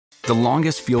The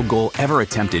longest field goal ever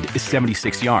attempted is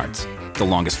 76 yards. The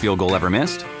longest field goal ever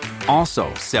missed?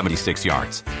 Also 76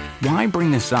 yards. Why bring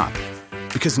this up?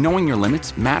 Because knowing your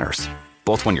limits matters,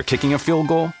 both when you're kicking a field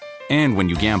goal and when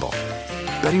you gamble.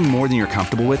 Betting more than you're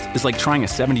comfortable with is like trying a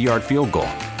 70-yard field goal.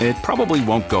 It probably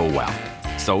won't go well.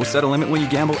 So set a limit when you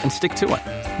gamble and stick to it.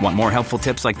 Want more helpful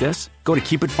tips like this? Go to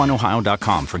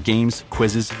keepitfunohio.com for games,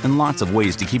 quizzes, and lots of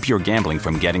ways to keep your gambling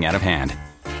from getting out of hand.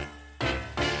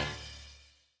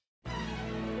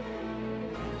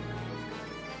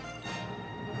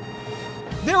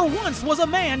 There once was a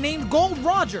man named Gold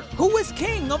Roger who was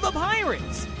king of the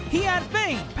pirates. He had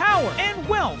fame, power, and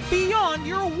wealth beyond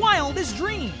your wildest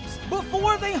dreams.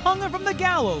 Before they hung him from the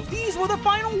gallows, these were the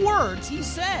final words he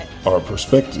said. Our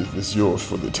perspective is yours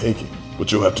for the taking,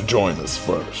 but you'll have to join us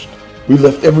first. We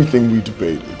left everything we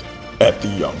debated at the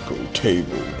Yonko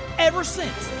table. Ever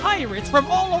since, pirates from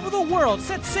all over the world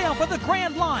set sail for the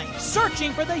Grand Line,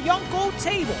 searching for the Yonko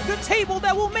table, the table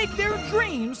that will make their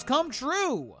dreams come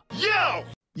true. Yo!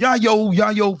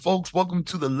 Yo, folks. Welcome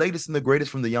to the latest and the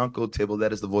greatest from the Yonko table.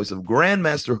 That is the voice of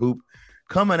Grandmaster Hoop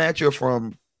coming at you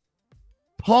from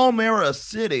Palmyra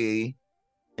City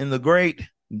in the great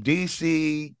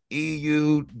DCEU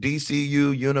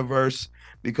universe,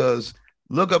 because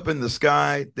look up in the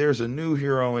sky, there's a new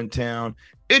hero in town.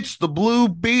 It's the Blue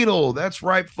Beetle. That's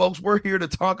right, folks. We're here to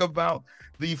talk about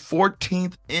the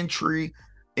 14th entry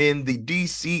in the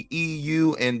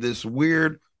DCEU and this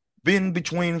weird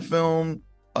in-between film,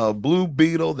 Blue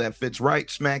Beetle, that fits right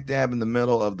smack dab in the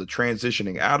middle of the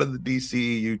transitioning out of the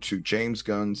DCEU to James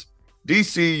Gunn's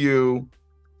DCU.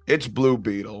 It's Blue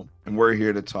Beetle, and we're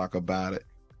here to talk about it.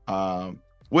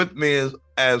 With me,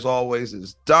 as always,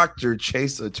 is Dr.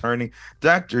 Chase Attorney.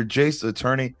 Dr. Chase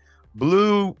Attorney,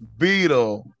 Blue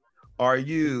Beetle. Are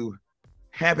you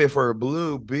happy for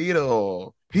Blue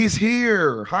Beetle? He's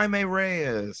here. Jaime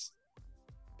Reyes.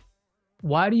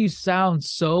 Why do you sound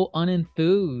so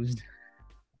unenthused?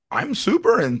 I'm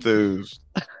super enthused.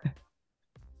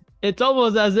 It's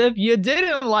almost as if you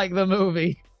didn't like the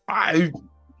movie. iMovie.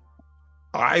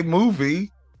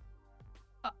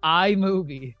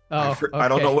 iMovie. Oh, okay. I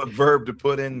don't know what verb to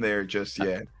put in there just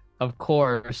yet. Of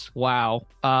course. Wow.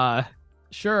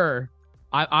 Sure.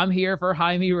 I'm here for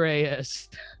Jaime Reyes.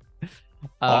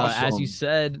 Awesome. As you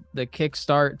said, the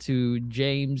kickstart to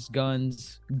James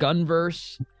Gunn's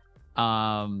Gunverse.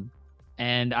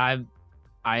 And I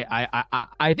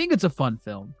think it's a fun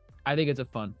film.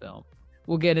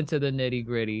 We'll get into the nitty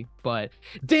gritty, but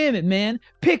damn it, man,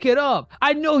 pick it up.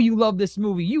 I know you love this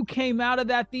movie. You came out of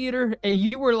that theater and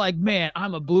you were like, man,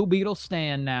 I'm a Blue Beetle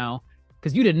stan now,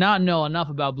 because you did not know enough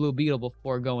about Blue Beetle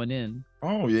before going in.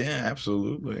 Oh yeah,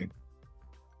 absolutely.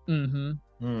 You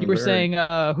were saying,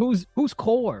 who's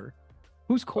Cord?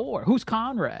 Who's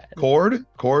Conrad? Cord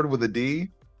with a D?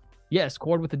 Yes,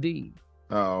 Cord with a D.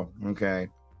 Oh, okay.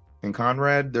 And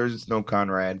Conrad, there's no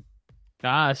Conrad.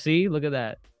 See, look at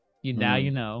that. Now you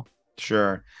know.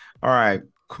 Sure. All right,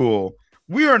 cool.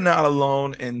 We are not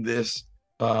alone in this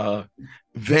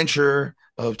venture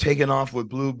of taking off with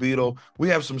Blue Beetle. We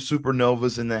have some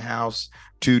supernovas in the house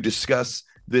to discuss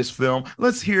this film.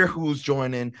 Let's hear who's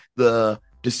joining the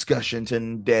discussion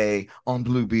today on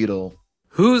Blue Beetle.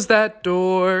 Who's that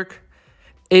dork?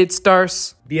 It's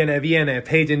Darce. Viene,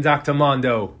 Paige and Dr.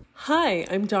 Mondo. Hi,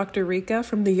 I'm Dr. Rika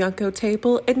from the Yonko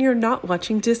table, and you're not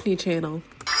watching Disney Channel.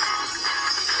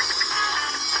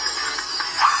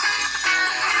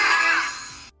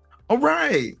 All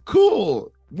right,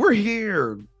 cool. We're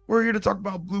here. We're here to talk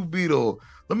about Blue Beetle.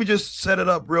 Let me just set it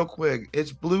up real quick.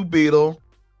 It's Blue Beetle.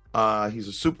 He's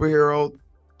a superhero.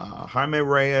 Jaime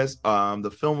Reyes.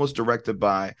 The film was directed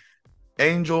by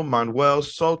Angel Manuel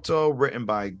Soto, written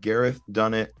by Gareth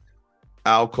Dunnett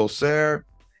Alcocer,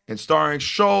 and starring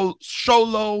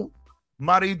Xolo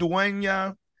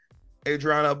Maridueña,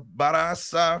 Adriana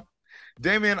Barraza,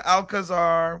 Damian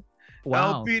Alcazar,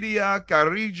 Elpidia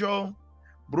Carrillo,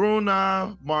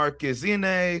 Bruna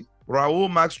Marquezine,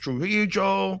 Raul Max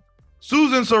Trujillo,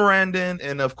 Susan Sarandon,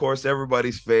 and of course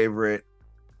everybody's favorite,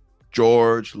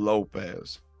 George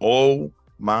Lopez. Oh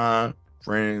my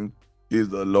friend is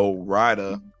the low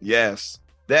rider. Yes,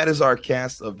 that is our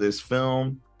cast of this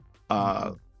film.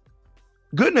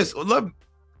 Goodness, look,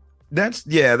 that's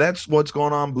what's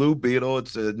going on. Blue Beetle.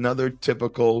 It's another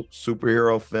typical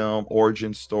superhero film,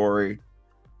 origin story.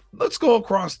 Let's go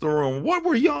across the room. What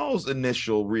were y'all's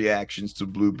initial reactions to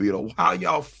Blue Beetle? How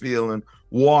y'all feeling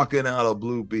walking out of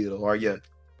Blue Beetle? Are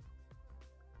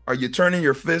you turning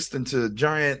your fist into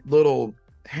giant little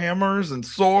hammers and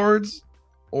swords?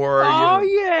 Or are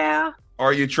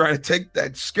you trying to take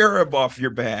that scarab off your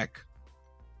back?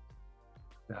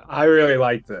 I really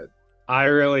liked it. I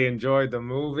really enjoyed the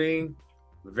movie.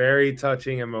 Very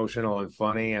touching, emotional, and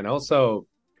funny. And also,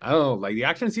 I don't know, like the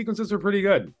action sequences were pretty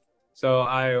good. So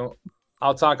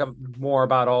I'll talk more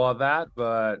about all of that,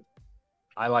 but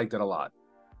I liked it a lot.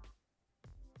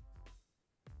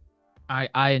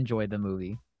 I enjoyed the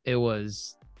movie. It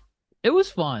was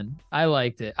fun. I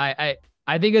liked it. I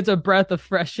think it's a breath of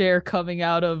fresh air coming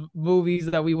out of movies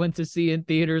that we went to see in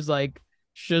theaters like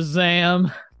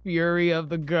Shazam, Fury of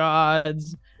the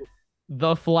Gods,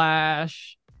 The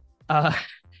Flash.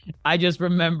 I just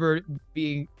remember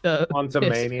being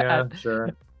Quantumania,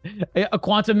 sure. A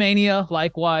Quantumania,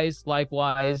 likewise.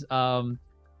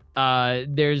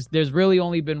 There's really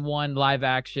only been one live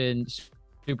action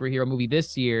superhero movie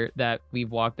this year that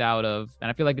we've walked out of, and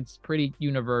I feel like it's pretty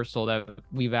universal that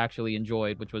we've actually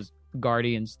enjoyed, which was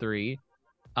Guardians 3.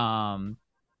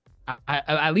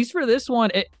 At least for this one,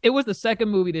 it was the second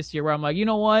movie this year where I'm like, you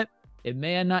know what? It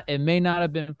may not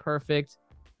have been perfect,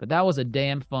 but that was a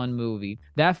damn fun movie.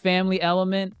 That family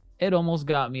element, it almost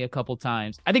got me a couple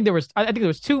times. I think there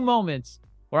was 2 moments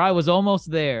where I was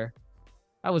almost there.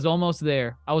 I was on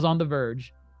the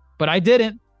verge, but I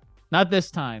didn't. Not this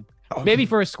time. Maybe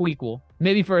for a squeakle.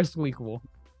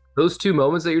 Those 2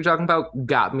 moments that you're talking about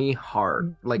got me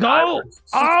hard. Like, I was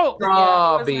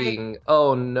sobbing.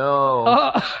 Oh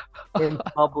no. In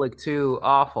public too.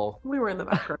 Awful. We were in the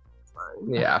background.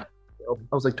 Yeah. I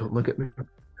was like, don't look at me.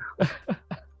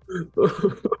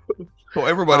 So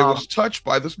everybody was touched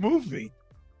by this movie.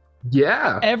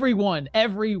 Yeah. Everyone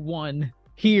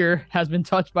here has been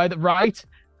touched by the right.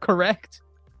 Correct.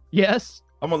 Yes.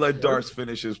 I'm gonna let Darce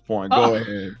finish his point. Go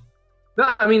ahead.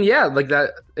 No, I mean, yeah, like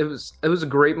that. It was a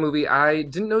great movie. I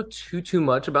didn't know too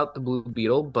much about the Blue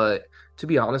Beetle, but to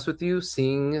be honest with you,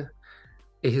 seeing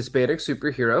a Hispanic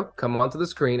superhero come onto the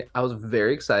screen, I was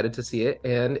very excited to see it,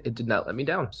 and it did not let me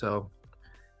down. So,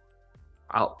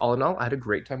 all in all, I had a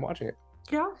great time watching it.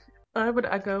 Yeah, I would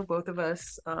echo both of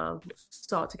us.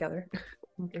 Saw it together,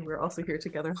 and we're also here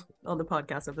together on the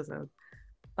podcast episode.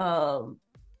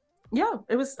 Yeah,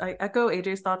 it was. I echo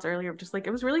AJ's thoughts earlier. Just like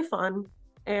it was really fun.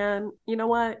 And you know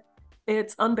what?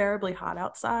 It's unbearably hot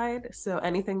outside. So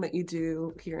anything that you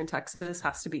do here in Texas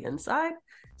has to be inside.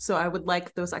 So I would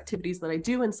like those activities that I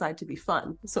do inside to be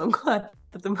fun. So I'm glad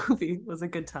that the movie was a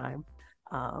good time.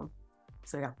 So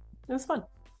yeah, it was fun.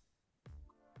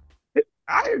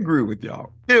 I agree with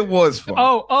y'all. It was fun.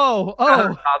 Oh.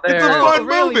 It's a fun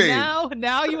really? movie.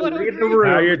 Now you want to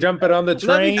Now you're jumping on the train.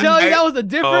 Let me tell you, that was a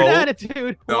different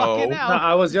attitude walking out. No,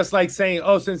 I was just like saying,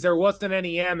 since there wasn't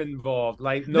any M involved,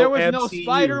 like no there was MCU. no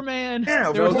Spider-Man.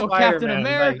 Yeah, there was no Captain Spider-Man,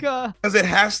 America. Because it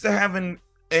has to have an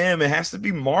M. It has to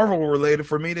be Marvel related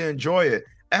for me to enjoy it.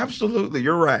 Absolutely,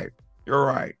 you're right.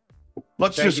 Thank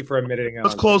you for admitting.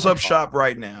 Let's close up shop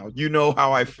right now. You know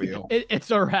how I feel.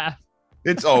 It's a wrap.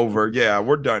 It's over. Yeah,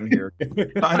 we're done here.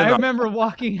 I remember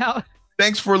walking out.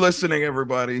 Thanks for listening,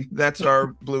 everybody. That's our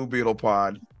Blue Beetle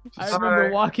pod. I remember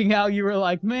walking out. You were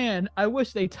like, "Man, I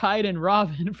wish they tied in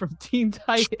Robin from Teen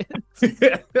Titans."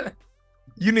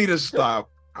 You need to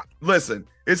stop. Listen,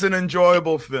 it's an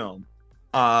enjoyable film.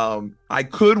 I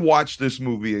could watch this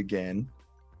movie again.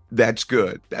 That's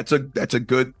good. That's a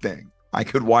good thing. I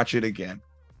could watch it again.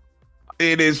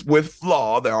 It is with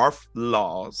flaw. There are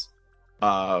flaws.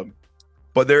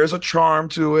 But there's a charm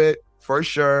to it for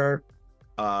sure.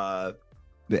 The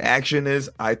action is,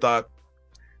 I thought,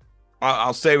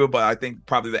 I'll save it, but I think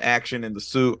probably the action in the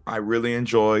suit, I really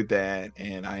enjoyed that.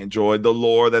 And I enjoyed the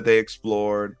lore that they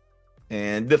explored.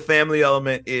 And the family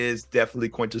element is definitely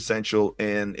quintessential.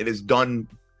 And it is done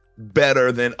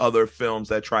better than other films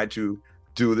that try to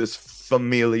do this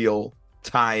familial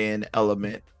tie-in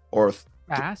element or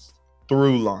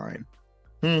through line.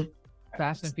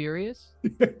 Fast and Furious?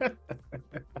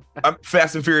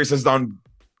 Fast and Furious has done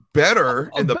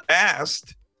better in the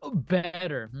past.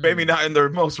 Better. Maybe not in their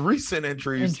most recent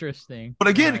entries. Interesting. But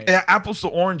again, apples to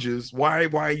oranges. Why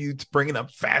are you bringing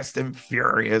up Fast and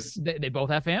Furious? They both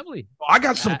have family. I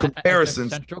got some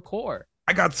comparisons. Central core.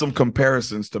 I got some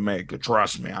comparisons to make.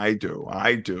 Trust me, I do.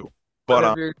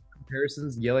 But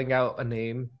comparisons, yelling out a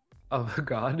name of a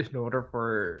god in order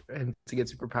for him to get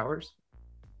superpowers.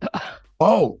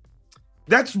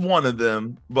 That's one of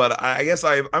them, but I guess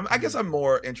I'm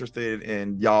more interested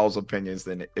in y'all's opinions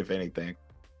than if anything.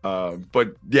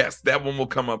 But yes, that one will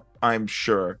come up. I'm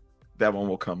sure that one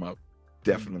will come up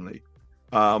definitely.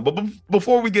 But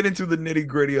before we get into the nitty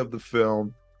gritty of the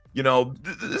film,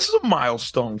 this is a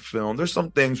milestone film. There's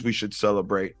some things we should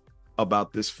celebrate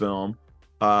about this film.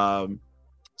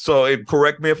 So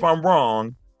correct me if I'm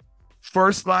wrong.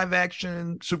 First live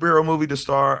action superhero movie to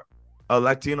star a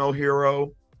Latino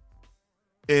hero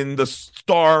in the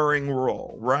starring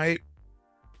role, right?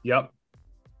 Yep.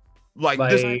 Like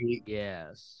Like this.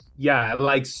 Yes. yeah,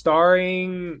 like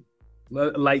starring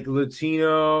like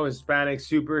Latino Hispanic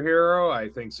superhero. I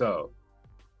think so.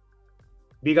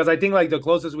 Because I think like the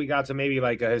closest we got to maybe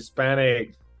like a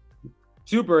Hispanic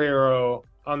superhero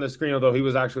on the screen, although he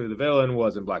was actually the villain,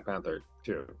 was in Black Panther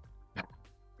too.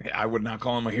 I would not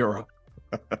call him a hero.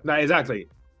 Not exactly.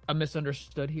 A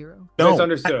misunderstood hero. No,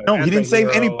 Misunderstood. no, he didn't save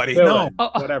Anti-hero, anybody. villain, No.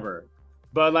 whatever.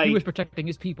 But like He was protecting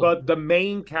his people. but the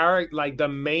main character, like the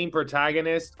main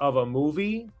protagonist of a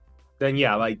movie, then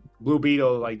yeah, like Blue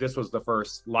Beetle, like this was the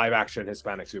first live action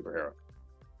Hispanic superhero.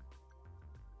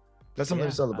 That's something Yeah,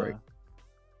 to celebrate.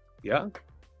 Yeah.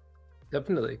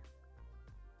 Definitely.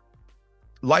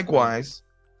 Likewise,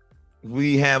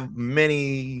 we have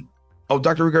many. Oh,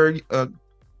 Dr. Ricard,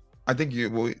 I think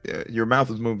your mouth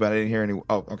was moving, but I didn't hear any.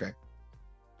 Oh, okay.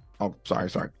 Oh, sorry.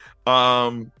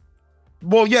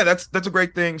 Well, yeah, that's a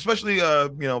great thing, especially for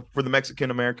the Mexican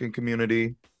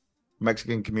community.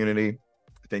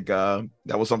 I think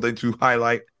that was something to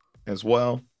highlight as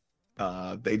well.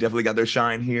 They definitely got their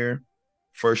shine here,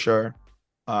 for sure.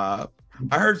 I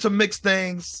heard some mixed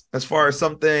things as far as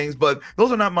some things, but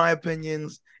those are not my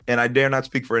opinions, and I dare not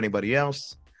speak for anybody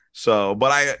else. So,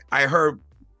 but I heard,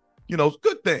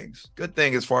 good things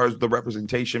as far as the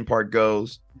representation part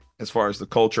goes, as far as the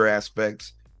culture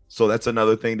aspects. So that's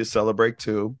another thing to celebrate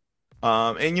too.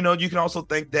 And you can also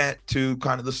thank that to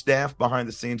kind of the staff behind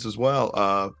the scenes as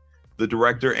well. The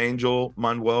director, Angel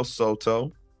Manuel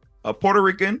Soto, a Puerto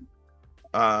Rican.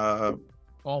 Oh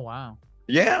wow.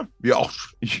 Yeah, yo,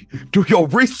 do your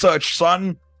research,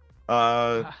 son.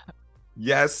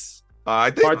 Yes,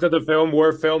 I think. Parts of the film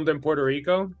were filmed in Puerto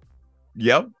Rico.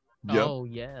 Yep. Oh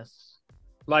yes.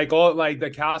 Like all like the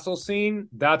castle scene,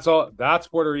 that's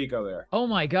Puerto Rico there. Oh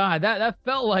my god, that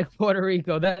felt like Puerto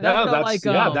Rico. That Yeah, felt that's- like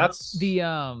yeah, that's the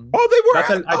Oh, they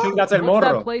were. I think that's El what's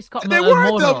that Morro. place called? They El were at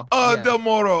Morro. Yeah. Del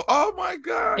Moro. Oh my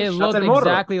gosh. It That's looked El Morro.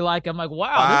 exactly like. I'm like, wow,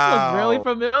 this looks really Wow.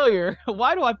 familiar.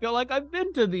 Why do I feel like I've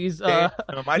been to these Damn,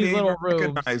 I these didn't little even rooms?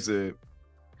 recognize it.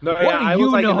 No, What yeah, do I you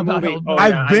was like know in the about movie. El Oh, Morro? yeah, I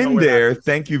I've know been where that there. is.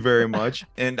 Thank you very much.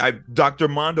 And Dr.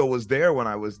 Mondo was there when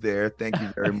I was there. Thank you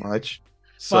very much.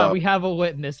 So Fine, we have a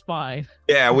witness. Fine.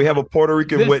 yeah, we have a Puerto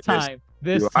Rican This witness. time.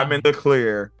 This I'm time. in the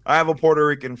clear. I have a Puerto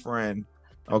Rican friend.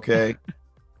 Okay.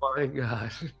 My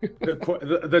God.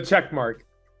 The check mark.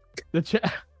 The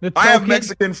I have token-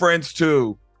 Mexican friends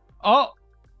too.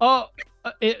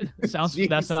 It sounds that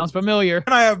Jesus. sounds familiar.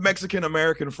 And I have Mexican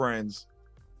American friends.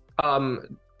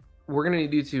 We're gonna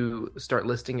need you to start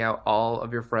listing out all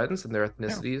of your friends and their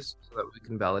ethnicities so that we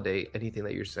can validate anything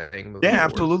that you're saying. moving Yeah,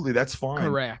 forward. absolutely. That's fine.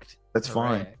 Correct. That's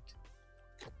fine. Correct.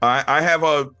 I have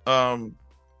a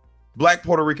black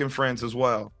Puerto Rican friends as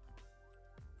well.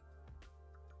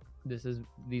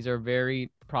 These are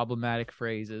very problematic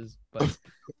phrases, but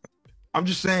I'm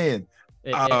just saying.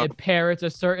 it parrots a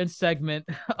certain segment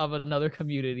of another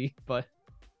community. But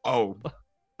Oh,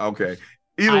 okay.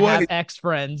 Either I way, have ex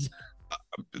friends.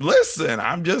 listen,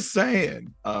 I'm just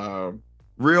saying.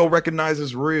 Real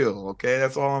recognizes real. Okay,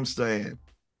 that's all I'm saying.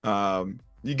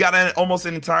 You got almost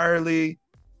an entirely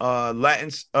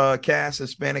Latin cast,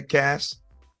 Hispanic cast.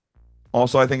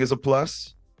 Also, I think is a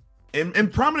plus. In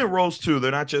prominent roles too.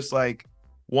 They're not just like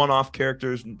one-off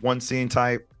characters, one scene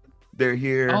type. They're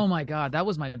here. Oh my god, that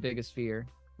was my biggest fear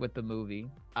with the movie.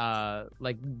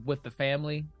 Like with the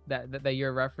family that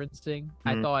you're referencing.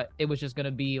 I Mhm. thought it was just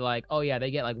gonna be like, oh yeah,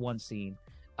 they get like one scene.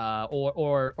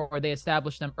 Or they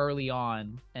establish them early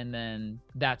on and then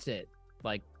that's it.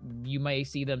 Like you may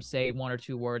see them say one or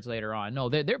two words later on. No,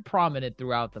 they're prominent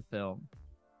throughout the film.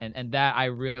 And that I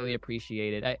really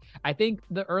appreciated. I think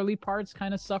the early parts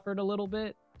kind of suffered a little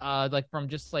bit. Like from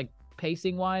just like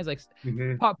pacing wise, like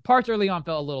parts early on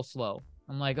felt a little slow.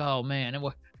 I'm like, oh man,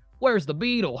 where's the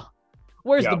Beetle?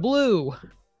 Where's the blue?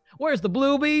 Where's the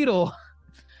Blue Beetle?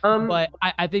 But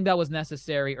I think that was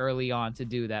necessary early on to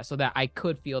do that so that I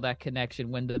could feel that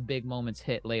connection when the big moments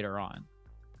hit later on.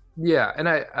 Yeah, and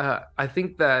I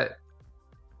think that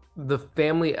the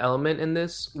family element in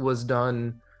this was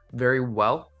done very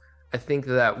well. I think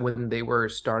that when they were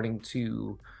starting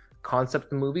to concept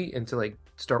the movie and to like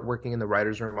start working in the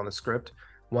writer's room on the script,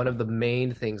 one of the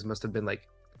main things must have been like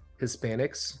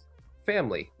Hispanics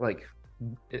family, like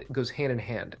it goes hand in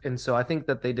hand. And so I think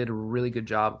that they did a really good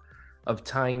job of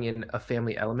tying in a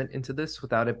family element into this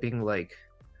without it being like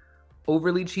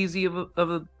overly cheesy of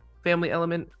a family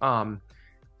element.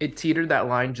 It teetered that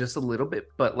line just a little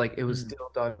bit, but like it was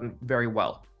still done very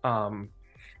well.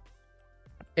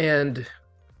 And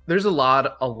there's a lot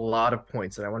of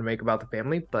points that I want to make about the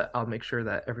family, but I'll make sure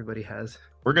that everybody has.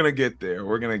 We're gonna get there.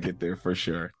 We're gonna get there for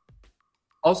sure.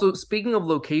 Also, speaking of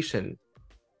location,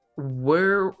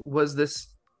 Where was this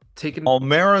taken?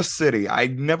 Almera City. I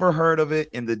never heard of it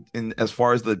in as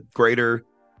far as the greater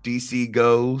DC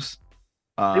goes.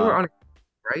 They were on,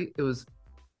 right? It was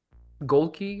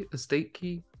Gold Key, Estate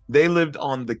Key. They lived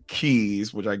on the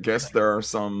Keys, which I guess there are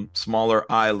some smaller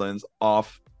islands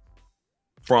off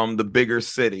from the bigger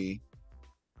city.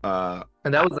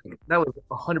 And that was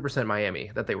 100%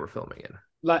 Miami that they were filming in.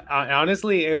 Like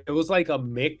honestly, it was like a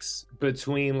mix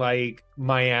between like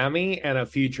Miami and a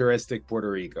futuristic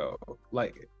Puerto Rico,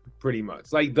 like pretty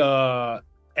much. Like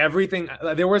everything.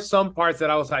 There were some parts that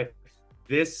I was like,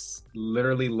 this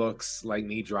literally looks like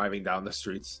me driving down the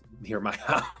streets near my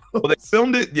house. Well, they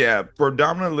filmed it,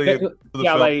 predominantly.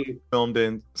 Filmed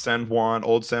in San Juan,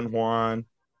 old San Juan.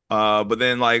 But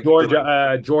then like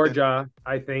Georgia,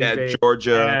 I think. Yeah,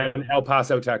 Georgia and El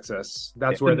Paso, Texas.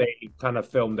 That's where they kind of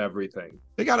filmed everything.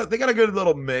 They got a good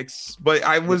little mix, but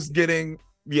I was getting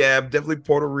definitely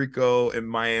Puerto Rico and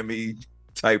Miami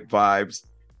type vibes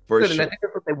for sure. And I think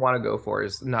that's what they want to go for,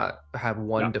 is not have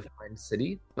one defined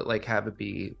city, but like have it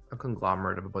be a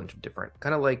conglomerate of a bunch of different,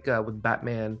 kind of like with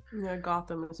Batman. Yeah,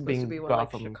 Gotham is supposed to be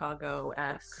like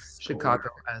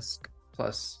Chicago-esque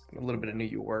plus a little bit of New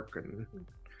York and.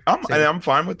 I'm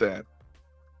fine with that.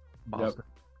 Awesome.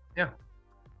 Yeah.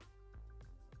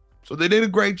 So they did a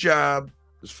great job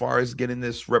as far as getting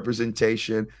this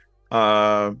representation.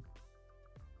 Right,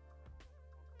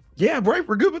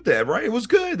 we're good with that, right? It was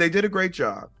good. They did a great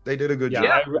job. They did a good job.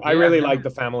 I really like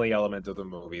the family element of the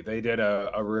movie. They did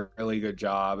a really good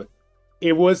job.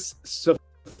 It was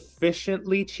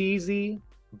sufficiently cheesy,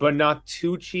 but not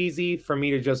too cheesy for me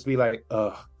to just be like,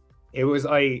 ugh. It was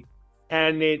like,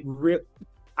 and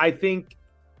I think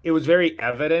it was very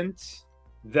evident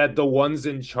that the ones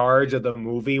in charge of the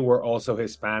movie were also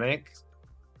Hispanic,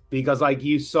 because like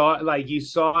you saw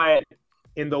it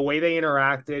in the way they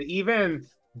interacted, even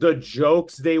the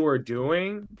jokes they were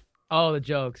doing. Oh, the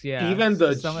jokes, yeah. Even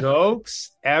the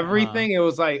jokes, everything. It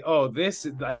was like, oh, this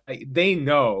they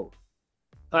know.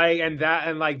 Like, and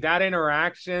that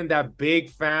interaction, that big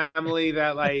family,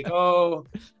 that like, oh,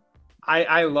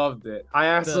 I loved it. I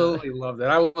absolutely loved it.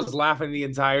 I was laughing the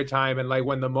entire time, and like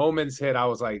when the moments hit, I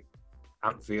was like,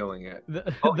 I'm feeling it.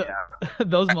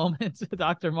 Those moments,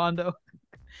 Dr. Mondo,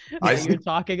 that you're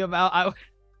talking about,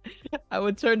 I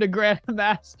would turn to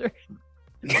Grandmaster.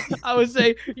 I would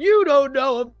say, "You don't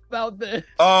know about this."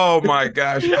 Oh my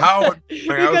gosh! How?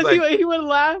 Because he would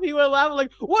laugh. He would laugh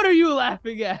like, "What are you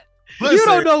laughing at? Listen, you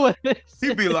don't know what this."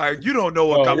 He'd be like, "You don't know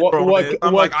what Capron is."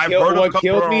 I'm like, I've heard of what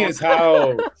killed me Capron. is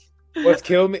how. What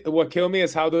killed me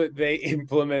is how they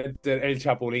implemented El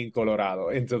Chapulín Colorado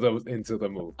into the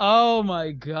movie. Oh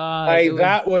my god! Like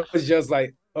that was just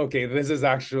like, okay, this is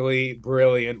actually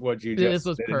brilliant. What you just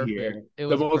did perfect. here. It the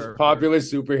was most perfect. popular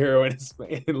superhero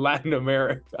in Latin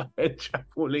America, El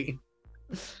Chapulín.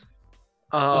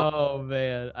 Oh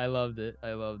man, I loved it.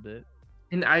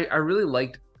 And I really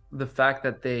liked the fact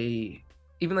that they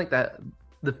even like that.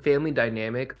 The family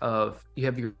dynamic of you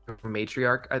have your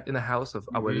matriarch in the house of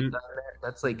Abuelita,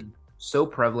 that's like so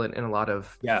prevalent in a lot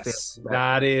of that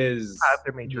is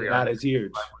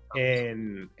huge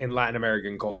in Latin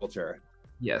American culture.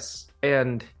 Yes,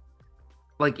 and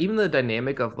like even the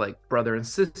dynamic of like brother and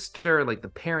sister, like the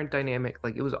parent dynamic,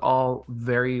 like it was done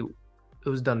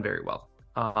very well.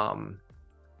 I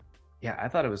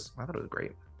thought it was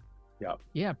great.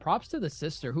 Yeah, props to the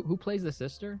sister. Who plays the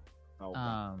sister?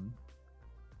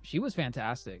 She was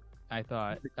fantastic, I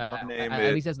thought.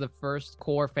 At least as the first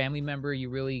core family member you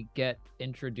really get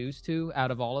introduced to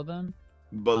out of all of them.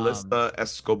 Ballista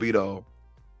Escobedo.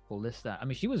 Ballista. I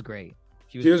mean, she was great.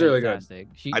 She was really good.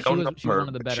 She was one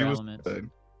of the better elements.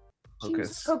 She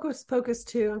was Hocus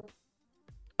too.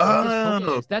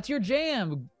 Oh, that's your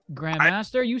jam,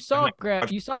 Grandmaster. You saw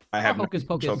Hocus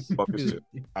Pocus.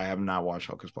 I have not watched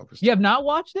Hocus Pocus. You have not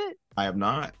watched it? I have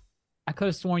not. I could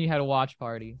have sworn you had a watch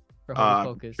party for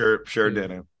Hocus Pocus. Sure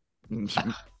didn't.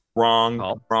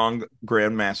 Wrong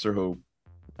Grandmaster who.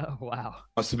 Oh wow.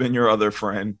 Must have been your other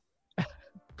friend.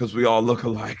 Because we all look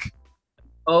alike.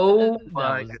 Oh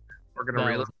my god. We're gonna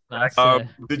realize.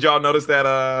 Did y'all notice that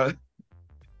all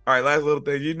right, last little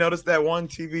thing. You notice that one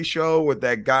TV show with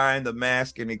that guy in the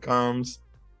mask and he comes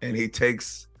and he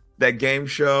takes that game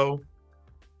show?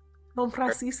 Don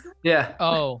Francisco? Yeah.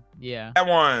 Oh, yeah. That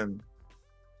one.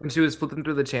 And she was flipping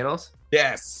through the channels?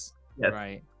 Yes.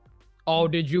 Right. Oh,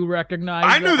 did you recognize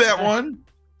I knew that one.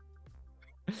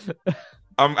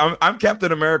 I'm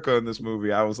Captain America in this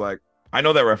movie. I was like, I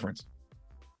know that reference.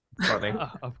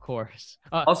 Of course.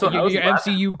 Also, your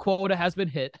MCU quota has been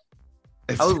hit.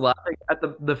 I was laughing at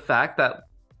the fact that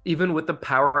even with the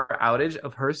power outage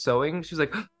of her sewing, she's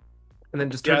like, and then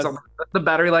just turns Yes. on the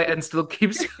battery light and still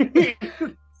keeps because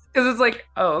it's like,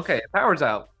 oh, okay, power's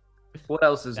out. What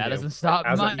else is That new? doesn't stop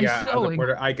my sewing.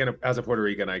 As a Puerto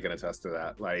Rican, I can attest to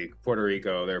that. Like Puerto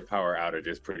Rico, their power outage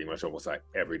is pretty much almost like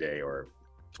every day or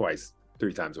twice,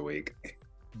 3 times a week.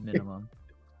 Minimum.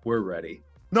 We're ready.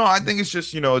 No, I think it's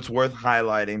just, it's worth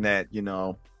highlighting that,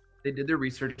 They did their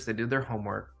research, they did their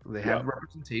homework, they had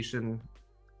representation.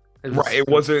 right. It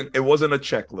wasn't a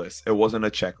checklist. It wasn't a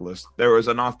checklist. There was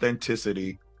an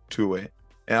authenticity to it.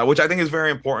 Which I think is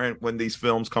very important when these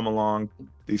films come along,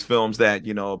 these films that,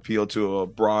 appeal to a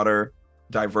broader,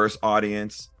 diverse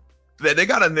audience. They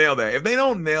got to nail that. If they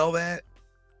don't nail that,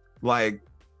 like,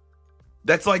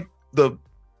 that's like the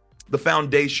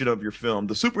foundation of your film.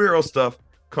 The superhero stuff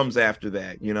comes after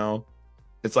that,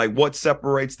 It's like what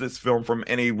separates this film from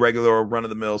any regular or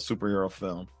run-of-the-mill superhero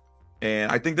film.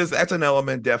 And I think that's an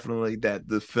element definitely that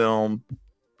the film,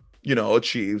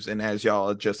 achieves, and as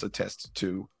y'all just attested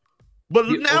to. But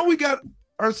now we got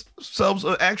ourselves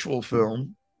an actual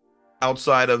film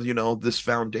outside of, this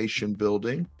foundation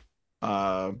building.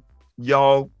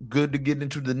 Y'all good to get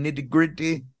into the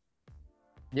nitty-gritty?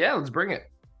 Yeah, let's bring it.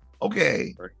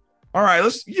 Okay. All right,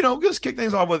 let's kick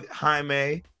things off with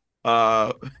Jaime.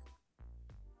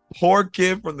 Poor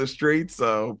kid from the streets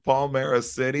of Palmera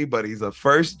City, but he's a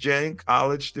first-gen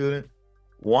college student,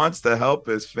 wants to help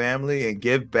his family and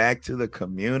give back to the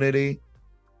community.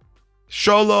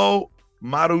 Xolo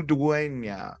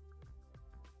Marudueña.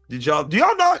 Do y'all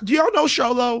know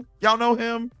Xolo? Y'all know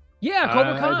him? Yeah,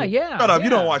 Cobra Kai. Yeah. Shut up! Yeah. You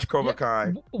don't watch Cobra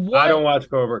Kai. What? I don't watch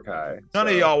Cobra Kai. None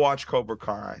of y'all watch Cobra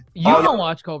Kai. You don't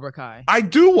watch Cobra Kai. I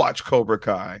do watch Cobra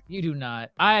Kai. You do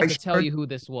not. I had to tell you who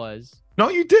this was. No,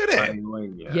 you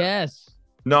didn't. Yes.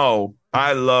 No,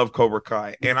 I love Cobra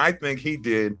Kai, and I think he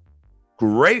did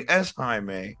great as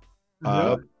Jaime.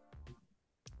 I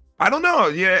don't know.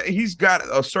 Yeah, he's got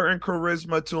a certain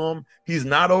charisma to him. He's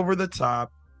not over the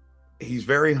top. He's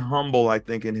very humble, I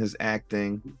think, in his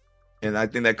acting. And I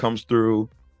think that comes through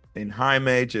in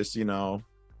Jaime, just,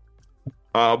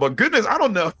 but goodness, I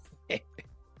don't know.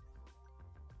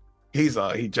 He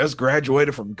just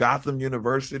graduated from Gotham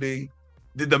University.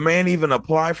 Did the man even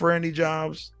apply for any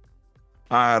jobs?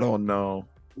 I don't know.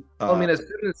 I mean, as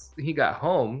soon as he got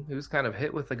home, he was kind of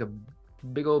hit with like a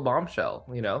big old bombshell,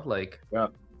 Yeah.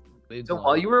 So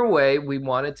while you were away, we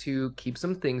wanted to keep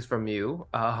some things from you.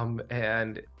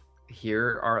 And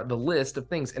here are the list of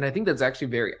things. And I think that's actually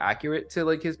very accurate to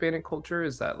like Hispanic culture,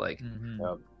 is that like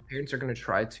parents are going to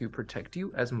try to protect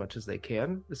you as much as they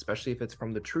can, especially if it's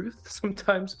from the truth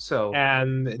sometimes. So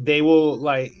and they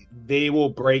will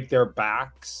break their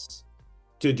backs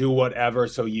to do whatever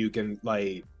so you can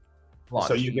be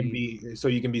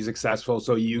successful,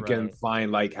 so you can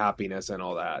find like happiness and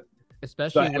all that.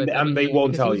 Especially they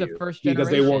won't tell you because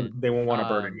they won't want to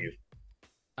burden you.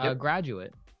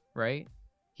 Graduate, right?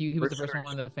 He was the first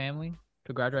one in the family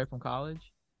to graduate from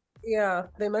college. Yeah,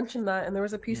 they mentioned that, and there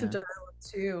was a piece of dialogue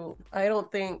too. I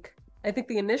think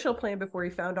the initial plan before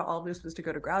he found out all of this was to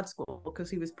go to grad school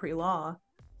because he was pre-law,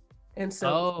 and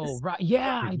so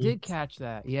I did catch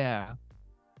that. Yeah.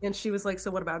 And she was like,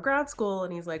 so what about grad school?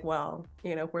 And he's like, well,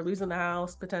 we're losing the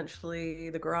house,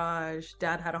 potentially the garage.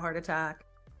 Dad had a heart attack.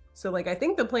 So like, I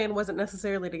think the plan wasn't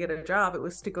necessarily to get a job. It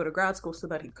was to go to grad school so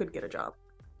that he could get a job.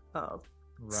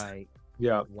 Right.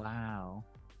 Yeah. Wow.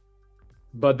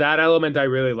 But that element, I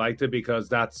really liked it because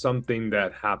that's something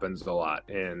that happens a lot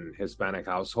in Hispanic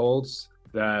households,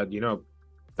 that,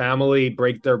 family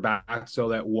break their back so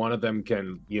that one of them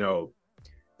can,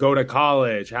 go to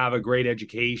college, have a great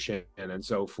education, and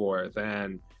so forth.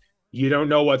 And you don't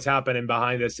know what's happening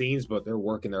behind the scenes, but they're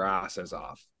working their asses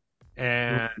off.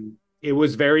 And it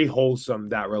was very wholesome,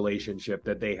 that relationship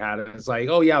that they had. And it's like,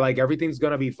 oh yeah, like everything's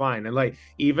going to be fine. And like,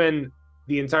 even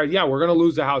the entire, we're going to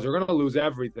lose the house. We're going to lose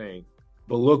everything.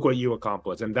 But look what you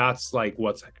accomplished. And that's like,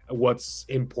 what's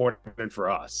important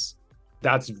for us.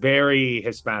 That's very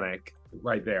Hispanic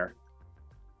right there.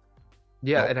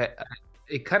 Yeah. And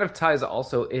it kind of ties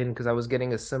also in, because I was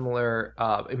getting a similar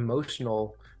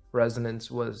emotional resonance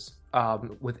was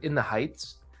within the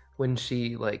Heights, when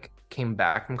she like came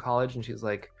back from college and she's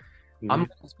like, I'm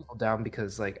letting these people down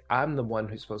because like I'm the one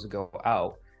who's supposed to go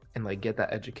out and like get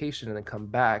that education and then come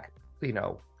back,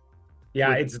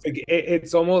 Yeah,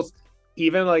 it's almost,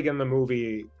 even like in the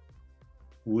movie,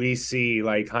 we see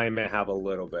like Jaime have a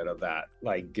little bit of that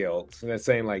like guilt. And they're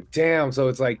saying like, damn, so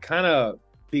it's like kind of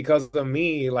because of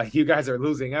me, like you guys are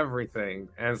losing everything.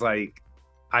 And it's like,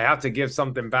 I have to give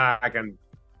something back. And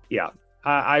yeah,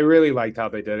 I really liked how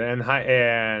they did it.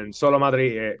 And Solo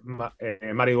Maridueña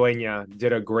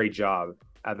did a great job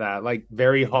at that. Like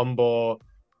very humble,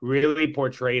 really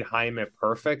portrayed Jaime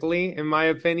perfectly, in my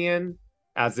opinion,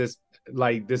 as this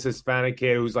Hispanic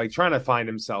kid who's like trying to find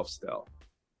himself still.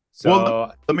 So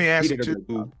Well, let me he ask did a you good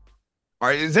too. job. All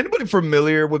right, is anybody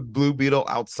familiar with Blue Beetle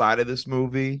outside of this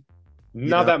movie?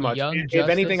 Not that much. Young If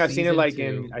anything, Justice I've seen it season like 2.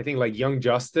 in I think like Young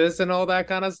Justice and all that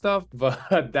kind of stuff, but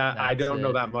that I That's don't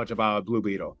know it. that much about Blue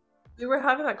Beetle. We were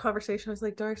having that conversation. I was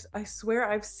like, Darce, I swear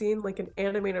I've seen like an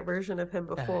animated version of him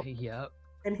before. Yep.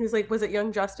 And he was like, was it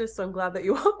Young Justice? So I'm glad that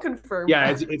you all confirmed.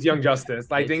 Yeah, that. it's Young Justice.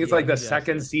 I think it's like Young the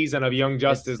second Justice. season of Young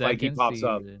Justice. It's Like he second pops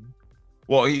up. season.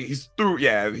 Well, he's through.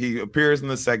 Yeah, he appears in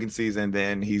the second season.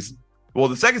 Then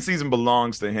the second season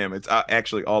belongs to him. It's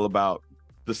actually all about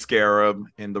the Scarab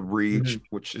and the Reach,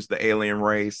 which is the alien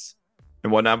race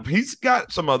and whatnot. He's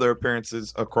got some other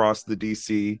appearances across the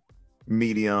DC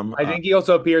medium. I think he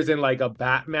also appears in like a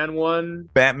Batman one.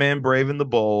 Batman Brave and the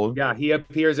Bold. Yeah, he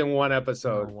appears in one Oh,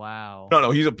 episode. wow. No,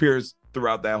 he appears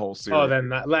throughout that whole series. Oh,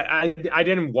 then I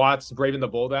didn't watch Brave and the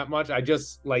Bold that much. I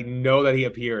just like know that he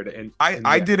appeared. And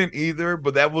I didn't either,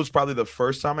 but that was probably the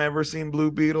first time I ever seen Blue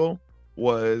Beetle.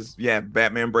 Was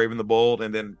Batman Brave and the Bold,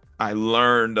 and then I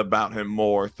learned about him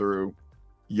more through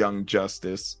Young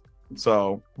Justice.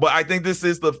 So, but I think this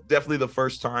is definitely the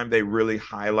first time they really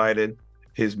highlighted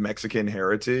his Mexican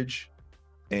heritage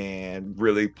and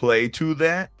really play to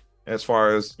that as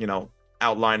far as,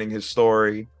 outlining his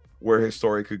story, where his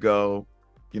story could go,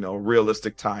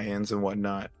 realistic tie-ins and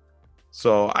whatnot.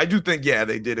 So I do think,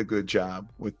 they did a good job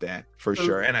with that for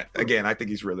sure. And I think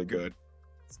he's really good.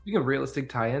 Speaking of realistic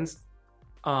tie-ins,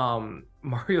 George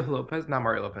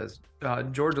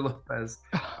Lopez.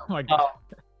 Oh my god.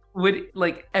 Would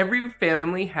like every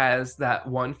family has that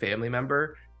one family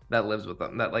member that lives with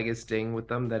them, that like is staying with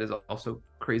them, that is also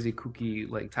crazy kooky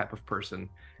like type of person.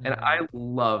 And I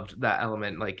loved that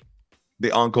element, like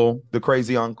the uncle, the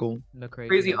crazy uncle. The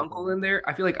crazy uncle in there.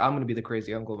 I feel like I'm gonna be the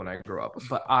crazy uncle when I grow up.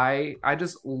 But I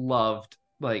just loved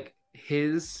like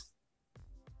his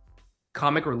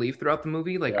comic relief throughout the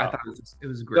movie. Like I thought it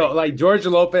was great. No, like George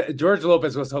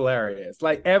Lopez was hilarious.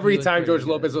 Like every time George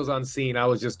Lopez was on scene, I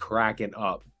was just cracking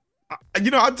up.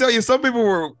 I'll tell you, some people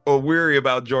were weary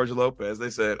about George Lopez. They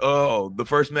said, "Oh, the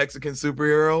first Mexican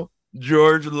superhero,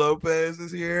 George Lopez, is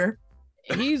here."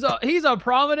 He's a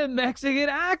prominent Mexican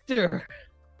actor.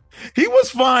 He was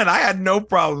fine. I had no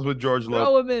problems with George Lopez.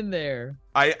 Throw him in there.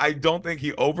 I don't think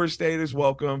he overstayed his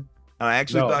welcome, and I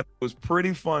actually thought it was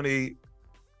pretty funny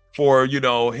for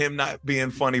him not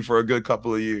being funny for a good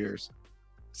couple of years.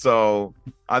 So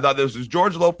I thought this was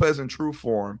George Lopez in true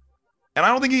form. And I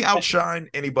don't think he outshined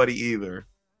anybody either.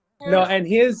 No, and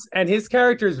his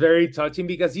character is very touching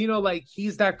because like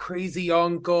he's that crazy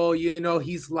uncle.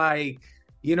 He's like,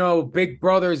 Big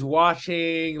Brother's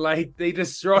watching. Like they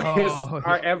destroy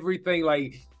everything.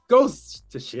 Like goes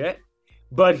to shit.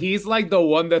 But he's like the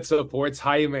one that supports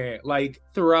Jaime like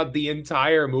throughout the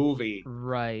entire movie.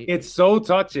 Right. It's so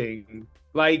touching.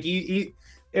 Like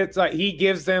it's like he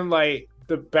gives them like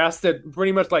the best,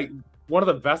 pretty much like one of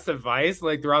the best advice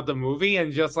like throughout the movie,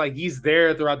 and just like he's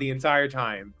there throughout the entire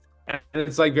time, and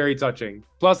it's like very touching.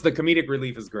 Plus the comedic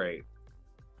relief is great.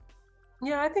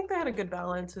 Yeah, I think they had a good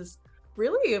balance is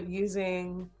really of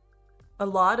using a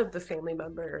lot of the family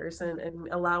members and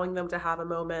allowing them to have a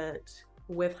moment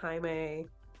with Jaime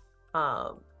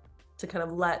to kind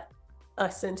of let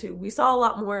us into. We saw a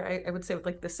lot more, I would say, with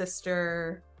like the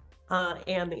sister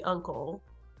and the uncle,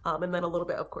 and then a little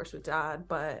bit of course with dad.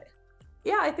 But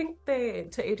yeah, I think they,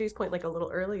 to AJ's point like a little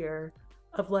earlier,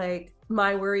 of like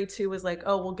my worry too was like,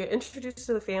 oh, we'll get introduced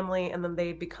to the family and then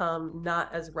they become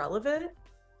not as relevant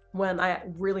when I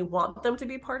really want them to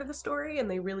be part of the story. And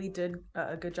they really did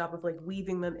a good job of like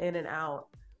weaving them in and out,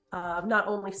 not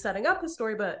only setting up the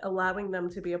story, but allowing them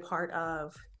to be a part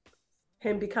of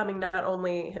him becoming not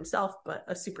only himself, but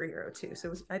a superhero too.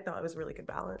 So I thought it was a really good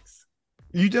balance.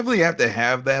 You definitely have to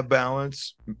have that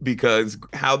balance because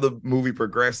how the movie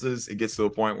progresses, it gets to a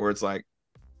point where it's like,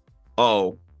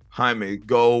 oh, Jaime,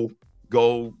 go,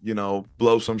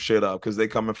 blow some shit up because they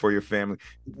coming for your family.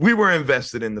 We were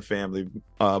invested in the family,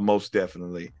 most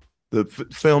definitely. The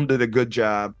film did a good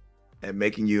job at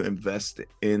making you invest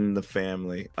in the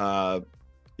family. Dad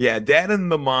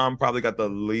and the mom probably got the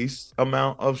least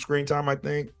amount of screen time, I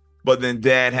think. But then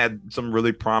dad had some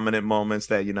really prominent moments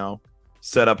that,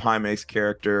 set up Jaime's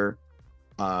character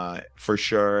for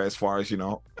sure, as far as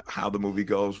how the movie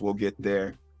goes. We'll get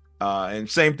there, and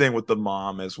same thing with the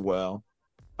mom as well.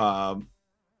 I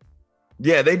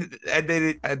think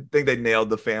they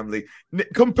nailed the family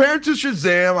compared to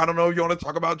Shazam. I don't know if you want to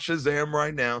talk about Shazam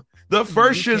right now. The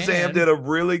first Shazam did a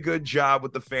really good job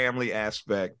with the family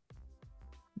aspect.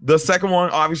 The second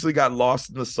one obviously got lost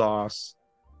in the sauce,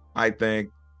 I think.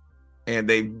 and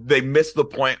they missed the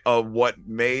point of what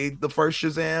made the first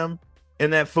Shazam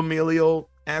in that familial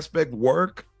aspect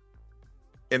work.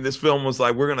 And this film was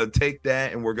like, we're gonna take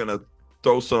that and we're gonna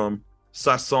throw some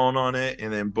sazon on it,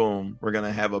 and then boom, we're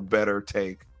gonna have a better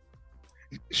take.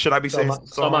 Should I be saying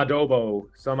some adobo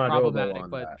Problematic, on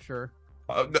but that? sure.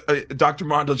 Dr.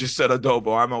 Mondo just said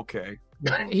adobo. I'm okay.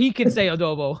 He can say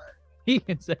adobo. He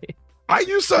can say. I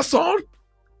use sazon.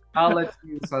 I'll let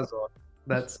you use Sazon.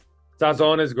 That's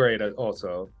Sazon is great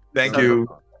also. Thank you.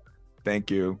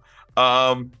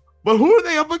 But who are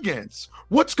they up against?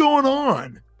 What's going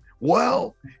on?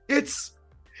 Well, it's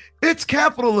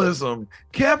capitalism.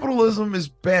 Capitalism is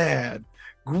bad.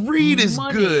 Greed is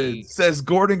Money. good, says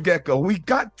Gordon Gekko. We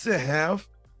got to have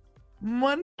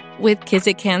money. With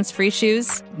Kizik hands-free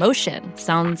shoes, motion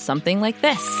sounds something like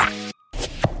this.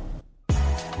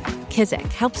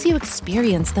 Kizik helps you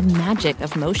experience the magic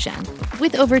of motion.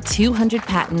 With over 200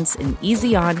 patents and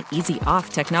easy-on,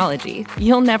 easy-off technology,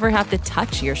 you'll never have to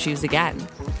touch your shoes again.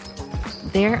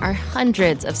 There are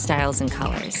hundreds of styles and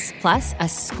colors, plus a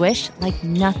squish like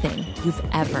nothing you've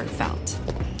ever felt.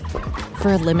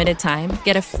 For a limited time,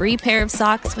 get a free pair of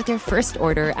socks with your first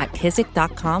order at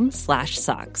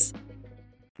kizik.com/socks.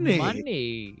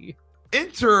 Money.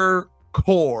 Enter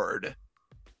Cord.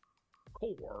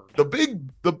 The big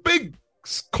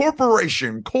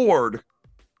corporation, Cord.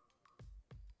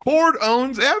 Cord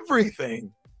owns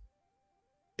everything.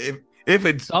 If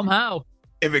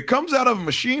it comes out of a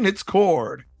machine, it's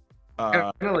Cord.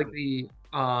 kind of like the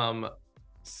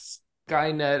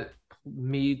Skynet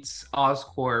meets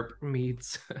Oscorp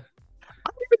meets. I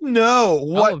don't even know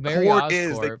what very Cord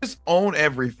is. Oscorp. They just own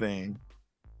everything.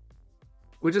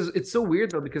 Which is, it's so weird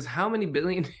though, because how many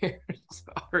billionaires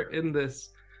are in this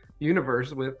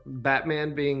universe, with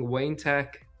Batman being Wayne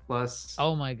Tech plus.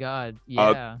 Oh my God!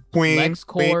 Yeah, Queen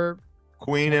LexCorp,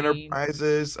 Queen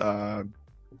Enterprises. Yeah,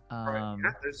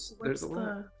 there's What's a lot.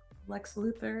 the Lex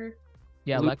Luthor?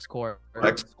 yeah, LexCorp.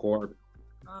 LexCorp.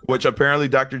 Which apparently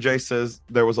Dr. J says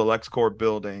there was a LexCorp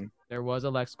building. There was a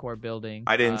LexCorp building.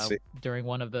 I didn't see during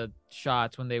one of the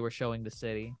shots when they were showing the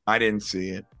city. I didn't see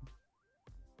it.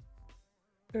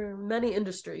 There are many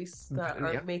industries that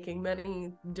are Yeah. making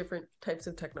many different types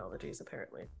of technologies,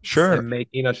 apparently. Sure. And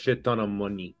making a shit ton of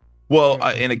money. Well,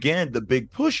 and again, the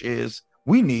big push is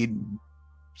we need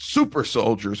super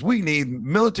soldiers. We need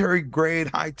military grade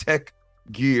high tech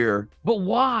gear. But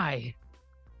why?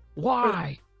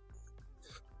 Why?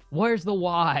 Where's the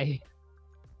why?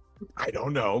 I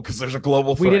don't know, because there's a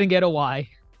global We threat. didn't get a why.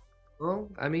 Well,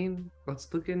 I mean,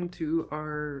 let's look into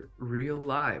our real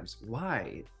lives.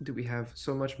 Why do we have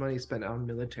so much money spent on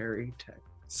military tech?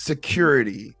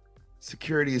 Security.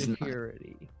 Security is not,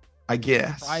 Security. I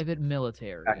guess. Private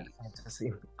military. Back to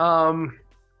fantasy. I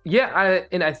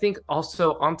think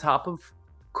also on top of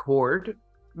Cord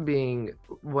being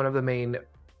one of the main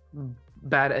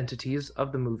bad entities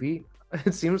of the movie,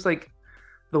 it seems like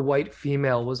the white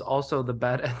female was also the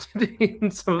bad entity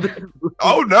in some of the movie.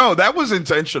 Oh no, that was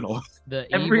intentional. The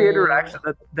Every evil- interaction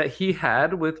that he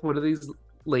had with one of these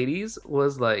ladies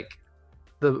was like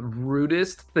the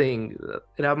rudest thing,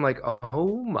 and I'm like,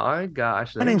 oh my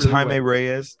gosh. My they name's really Jaime went-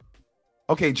 Reyes.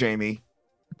 Okay, Jamie.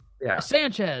 Yeah.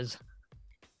 Sanchez.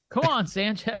 Come on,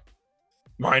 Sanchez.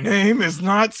 My name is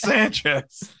not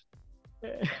Sanchez.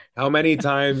 How many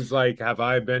times have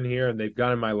I been here and they've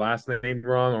gotten my last name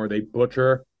wrong, or they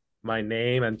butcher my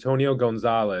name? Antonio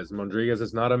Gonzalez. Mondriguez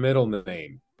is not a middle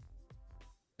name.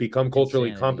 Become culturally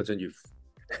Insanity. competent, you.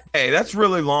 Hey, that's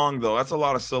really long though. That's a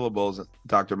lot of syllables,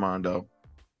 Dr. Mondo.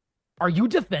 Are you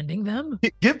defending them?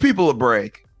 Give people a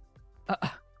break.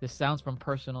 This sounds from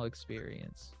personal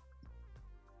experience.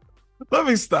 Let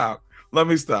me stop.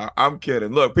 I'm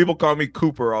kidding. Look, people call me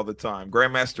Cooper all the time.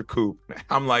 Grandmaster Coop.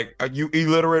 I'm like, are you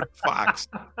illiterate fox?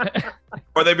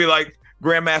 Or they'd be like,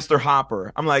 Grandmaster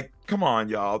Hopper. I'm like, come on,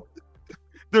 y'all.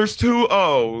 There's two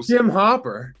O's. Jim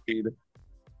Hopper. And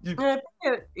I think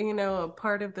that,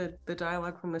 part of the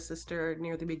dialogue from the sister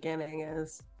near the beginning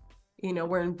is,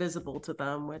 we're invisible to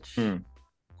them, which,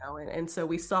 and so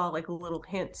we saw little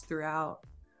hints throughout.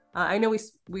 I know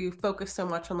we focus so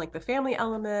much on the family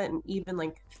element and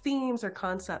even themes or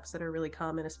concepts that are really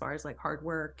common as far as hard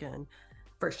work and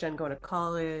first gen going to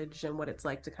college and what it's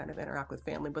like to kind of interact with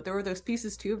family. But there were those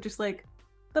pieces too of just the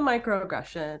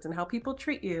microaggressions and how people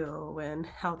treat you and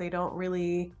how they don't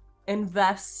really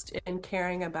invest in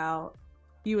caring about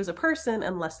you as a person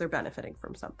unless they're benefiting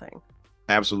from something.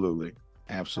 Absolutely.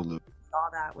 We saw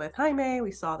that with Jaime.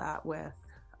 We saw that with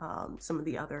some of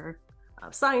the other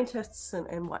scientists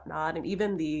and whatnot, and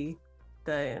even the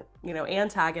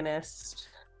antagonist,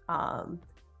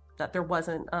 that there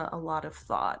wasn't a lot of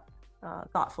thought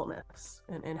thoughtfulness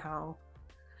in how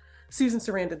Susan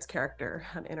Sarandon's character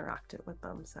had interacted with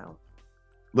them. So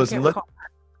Listen,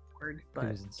 word,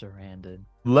 but Susan Sarandon.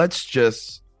 let's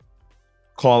just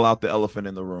call out the elephant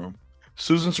in the room.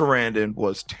 Susan Sarandon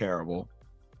was terrible.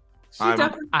 she I'm-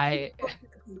 definitely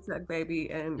said baby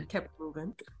and kept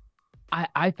moving.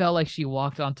 I felt like she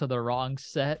walked onto the wrong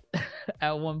set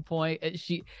at one point. And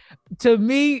to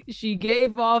me, she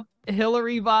gave off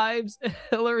Hillary vibes.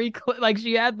 Like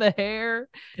she had the hair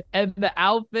and the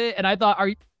outfit, and I thought,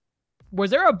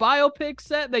 was there a biopic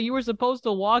set that you were supposed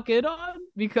to walk in on?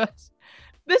 Because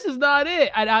this is not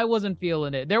it. And I wasn't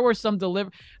feeling it. There were some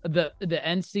the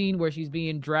end scene where she's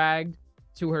being dragged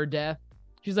to her death.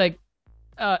 She's like,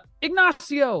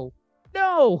 Ignacio,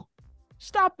 no,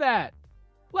 stop that.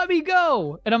 Let me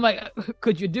go. And I'm like,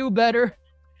 could you do better?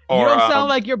 You Or, don't sound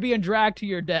like you're being dragged to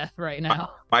your death right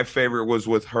now. My favorite was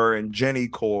with her and Jenny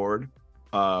Cord.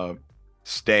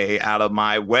 Stay out of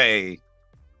my way.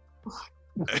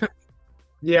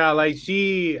 Yeah, like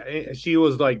she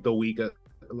was like the weakest,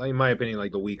 like in my opinion,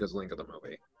 like the weakest link of the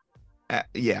movie.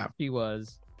 Yeah. She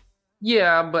was.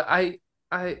 Yeah, but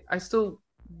I still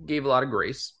gave a lot of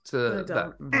grace to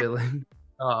that villain.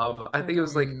 I think it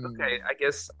was like, okay, I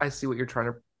guess I see what you're trying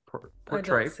to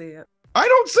portray. I don't see it. I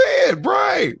don't see it,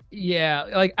 right? Yeah,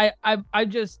 like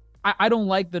I don't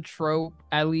like the trope,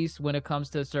 at least when it comes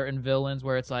to certain villains,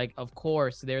 where it's like, of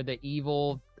course, they're the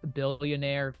evil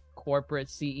billionaire corporate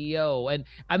CEO. And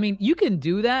I mean, you can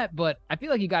do that, but I feel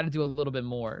like you got to do a little bit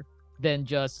more than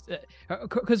just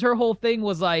because her whole thing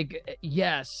was like,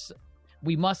 yes,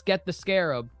 we must get the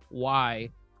scarab. Why?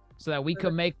 So that we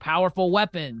can make powerful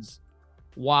weapons.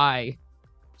 Why?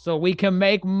 So we can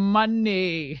make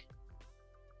money.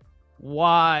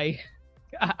 Why?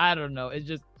 I don't know. It's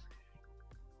just,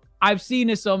 I've seen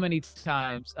it so many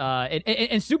times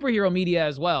in superhero media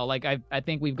as well. Like I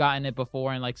think we've gotten it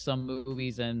before in like some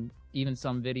movies and even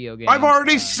some video games. I've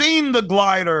already seen the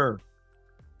glider.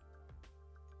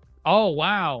 Oh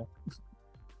wow.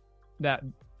 That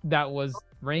was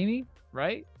Raimi,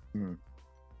 right? Mm.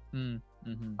 And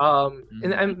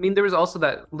I mean, there was also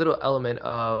that little element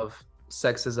of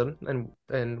sexism,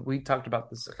 and we talked about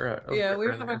this. Yeah, we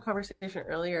were having a conversation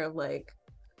earlier of like,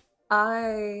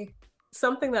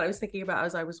 something that I was thinking about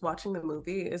as I was watching the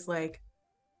movie is like,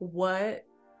 what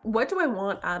do I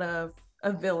want out of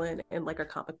a villain in like a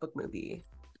comic book movie?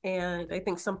 And I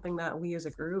think something that we as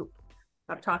a group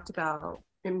have talked about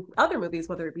in other movies,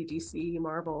 whether it be DC,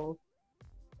 Marvel,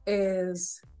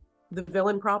 is the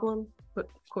villain problem. Put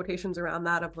quotations around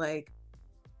that of like,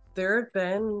 there have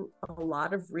been a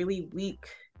lot of really weak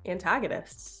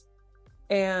antagonists.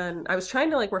 And I was trying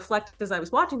to like reflect as I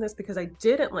was watching this because I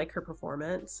didn't like her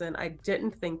performance and I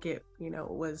didn't think it,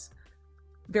 was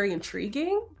very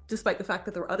intriguing, despite the fact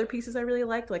that there were other pieces I really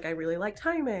liked. Like I really liked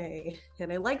Jaime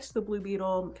and I liked the Blue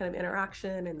Beetle kind of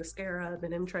interaction and the Scarab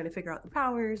and him trying to figure out the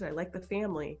powers. I liked the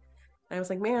family. And I was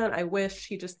like, man, I wish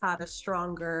he just had a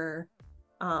stronger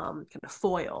kind of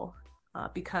foil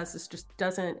because this just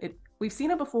doesn't, we've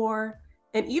seen it before.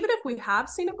 And even if we have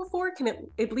seen it before, can it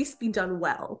at least be done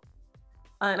well?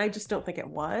 And I just don't think it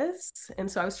was.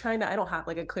 And so I was I don't have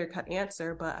like a clear-cut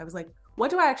answer, but I was like, what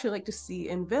do I actually like to see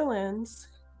in villains?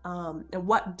 And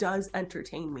what does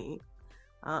entertain me?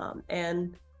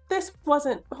 And this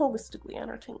wasn't holistically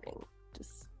entertaining. It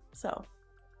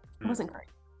wasn't great.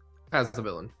 As the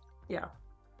villain. Yeah.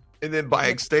 And then by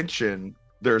extension,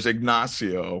 there's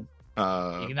Ignacio.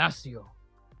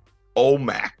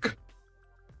 Olmec.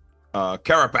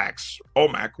 Carapax.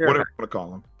 Olmec, whatever you want to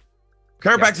call him.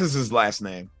 Carapax is his last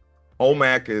name.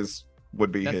 Olmec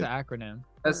would be That's his. the acronym.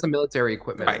 That's the military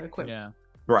equipment. Right. Yeah.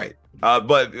 Right.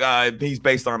 But he's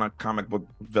based on a comic book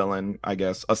villain, I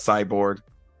guess, a cyborg.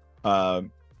 I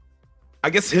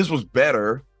guess his was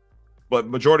better, but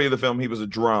majority of the film he was a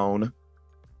drone.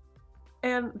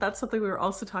 And that's something we were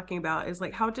also talking about is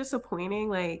like how disappointing,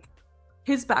 like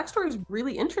his backstory is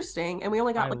really interesting and we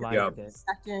only got like a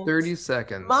 30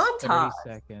 seconds montage.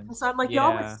 30 seconds. So I'm like,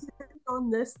 y'all were sitting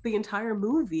on this the entire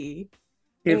movie.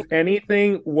 If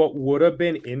anything, what would have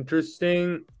been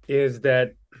interesting is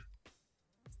that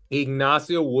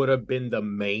Ignacio would have been the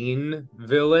main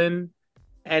villain,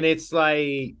 and it's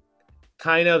like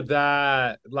kind of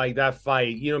that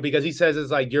fight, because he says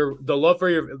it's like the love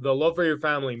for your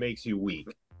family makes you weak.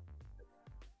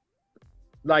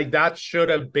 Like that should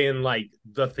have been like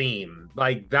the theme.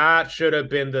 Like that should have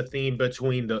been the theme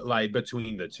between the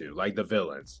two, like the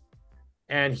villains.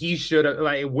 And he should have,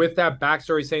 like, with that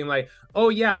backstory saying like, oh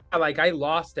yeah, like I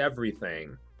lost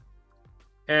everything.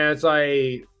 And it's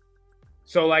like,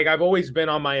 So like I've always been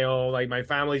on my own. Like my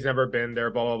family's never been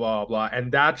there. Blah blah blah blah.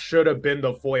 And that should have been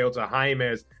the foil to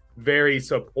Jaime's very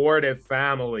supportive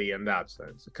family in that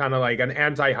sense. Kind of like an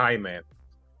anti-Jaime.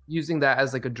 Using that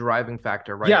as like a driving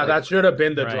factor, right? Yeah, like, that should have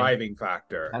been the Right. driving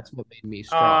factor. that's what made me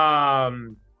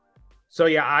strong. So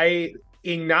yeah,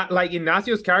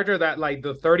 Ignacio's character, that like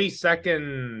the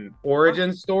 30-second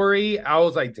origin story, I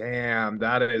was like, damn,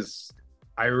 that is.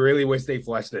 I really wish they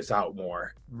fleshed this out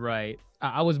more. Right.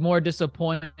 I was more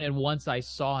disappointed once I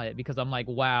saw it because I'm like,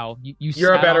 wow,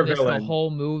 You're a sat better on this villain. the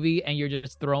whole movie and you're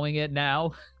just throwing it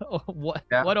now. What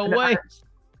Yeah. a And waste.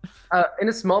 And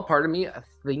a small part of me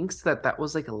thinks that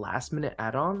was like a last minute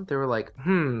add-on. They were like,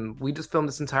 we just filmed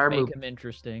this entire Make movie him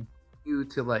interesting.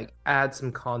 to like add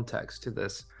some context to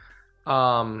this.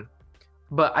 But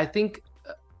I think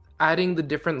adding the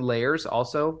different layers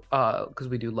also, because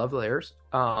we do love layers,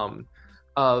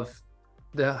 of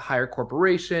the higher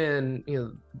corporation,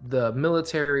 the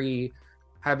military,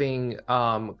 having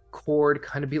Cord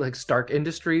kind of be like Stark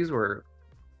Industries, where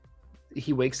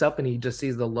he wakes up and he just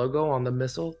sees the logo on the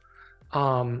missile.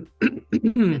 Oh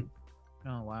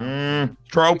wow.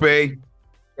 Trophy.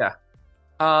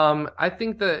 I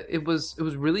think that it was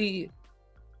really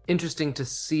interesting to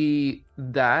see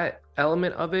that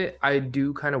element of it. I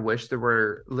do kind of wish there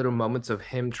were little moments of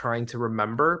him trying to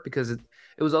remember, because it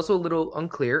was also a little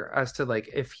unclear as to like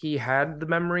if he had the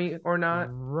memory or not.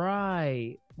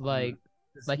 Right. Like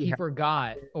he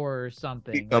forgot or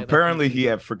something. Apparently, he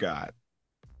had forgot.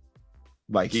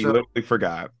 Like he literally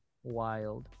forgot.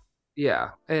 Wild. Yeah,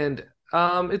 and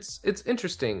it's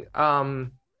interesting. I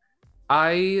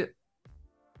kind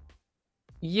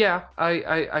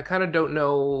of don't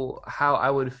know how I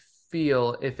would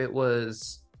feel if it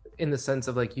was in the sense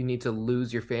of like you need to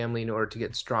lose your family in order to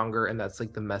get stronger, and that's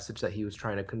like the message that he was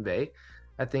trying to convey.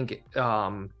 I think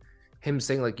him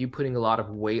saying like you putting a lot of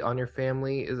weight on your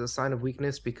family is a sign of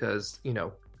weakness, because you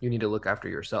need to look after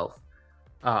yourself.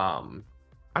 I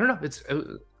don't know.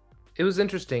 It was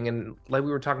interesting, and like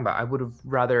we were talking about, I would have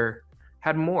rather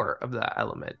had more of that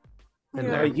element. And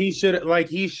Yeah. Like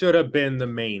he should have been the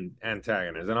main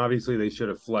antagonist, and obviously they should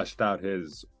have fleshed out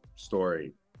his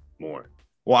story more.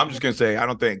 Well, I'm just gonna say, I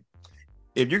don't think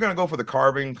if you're gonna go for the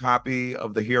carbon copy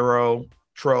of the hero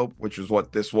trope, which is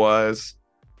what this was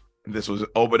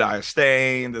Obadiah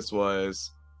Stane, this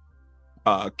was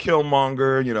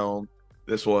Killmonger,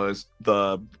 this was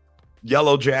the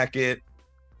Yellow Jacket.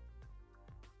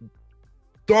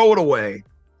 Throw it away,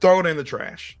 throw it in the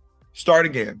trash, start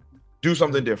again, do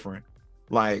something different.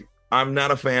 Like, I'm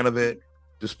not a fan of it,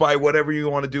 despite whatever you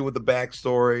want to do with the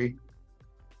backstory.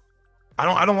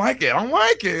 I don't like it. I don't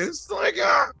like it. It's like,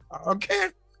 I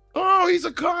can't. Oh, he's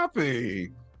a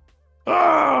copy.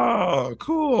 Oh,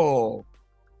 cool.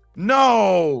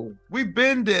 No, we've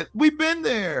been there.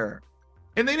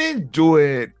 And they didn't do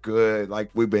it good, like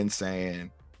we've been saying.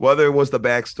 Whether it was the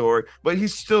backstory, but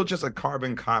he's still just a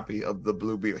carbon copy of the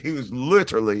Blue Beetle. He was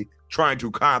literally trying to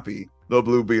copy the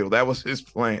Blue Beetle. That was his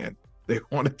plan. They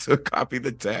wanted to copy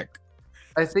the tech.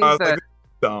 I think that like,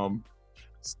 dumb.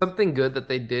 Something good that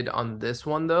they did on this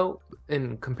one, though,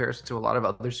 in comparison to a lot of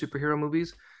other superhero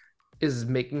movies, is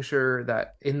making sure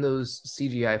that in those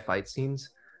CGI fight scenes,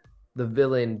 the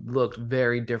villain looked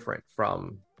very different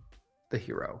from the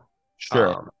hero.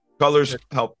 Sure. Colors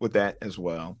help with that as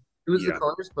well. It was the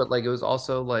colors, but like it was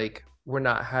also like we're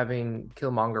not having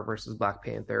Killmonger versus Black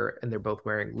Panther, and they're both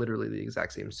wearing literally the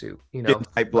exact same suit.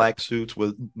 Type black suits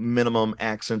with minimum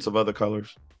accents of other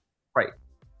colors. Right.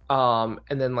 And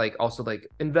then like also like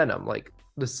in Venom, like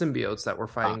the symbiotes that were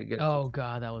fighting against. Oh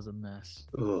god, that was a mess.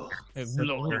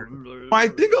 I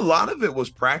think a lot of it was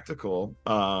practical.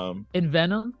 In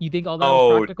Venom, you think all that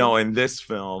was practical? No, in this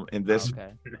film,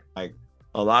 like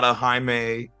a lot of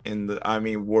Jaime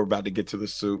we're about to get to the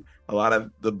suit. A lot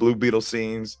of the Blue Beetle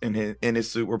scenes in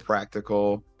his suit were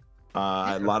practical.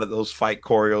 A lot of those fight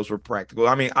choreos were practical.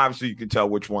 I mean, obviously you can tell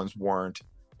which ones weren't,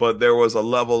 but there was a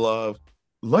level of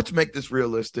let's make this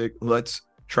realistic. Let's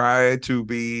try to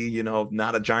be,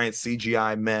 not a giant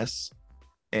CGI mess,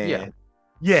 and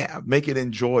make it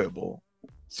enjoyable.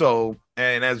 So,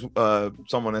 and as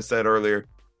someone has said earlier,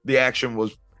 the action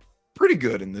was pretty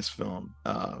good in this film.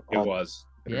 It was.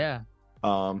 Yeah.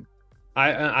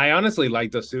 I honestly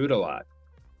like the suit a lot.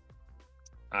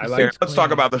 Let's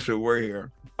talk about the suit. We're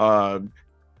here.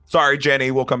 Sorry,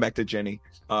 Jenny. We'll come back to Jenny.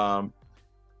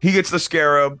 He gets the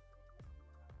scarab.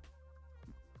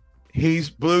 He's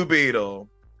Blue Beetle.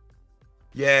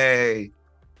 Yay.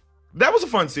 That was a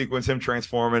fun sequence, him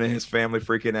transforming and his family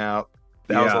freaking out.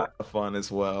 That was a lot of fun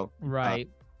as well. Right.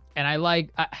 And I like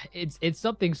it's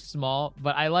something small,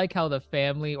 but I like how the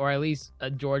family, or at least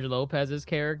George Lopez's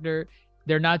character,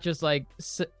 they're not just like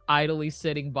idly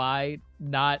sitting by,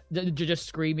 not just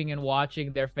screaming and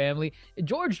watching their family.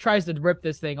 George tries to rip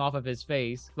this thing off of his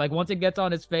face. Like once it gets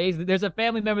on his face, there's a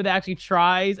family member that actually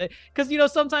tries,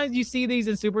 because sometimes you see these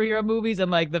in superhero movies and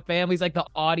like the family's like the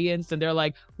audience and they're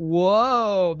like,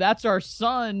 whoa, that's our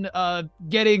son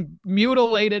getting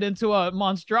mutilated into a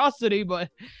monstrosity. But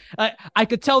I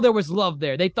could tell there was love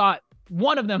there.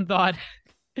 One of them thought,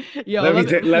 yo,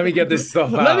 let me get this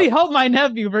stuff out. Let me help my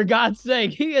nephew, for God's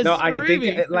sake. He is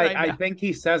screaming. I think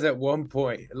he says at one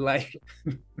point, like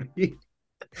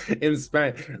in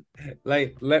Spanish,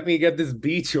 like, let me get this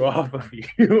beach off of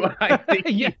you. I think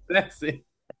he says it.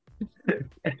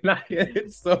 And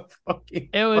it's so fucking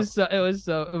it was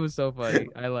so funny.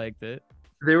 I liked it.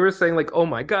 They were saying like, "Oh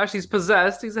my gosh, he's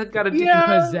possessed. He's got a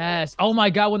possessed." Oh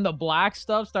my god, when the black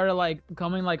stuff started like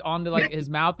coming like onto like his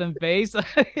mouth and face,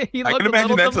 he looked a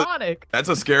little demonic. That's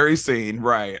a scary scene,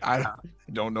 right? I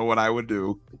don't know what I would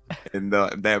do in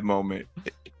that moment.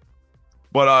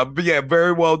 But yeah,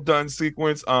 very well done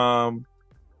sequence.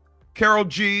 Carol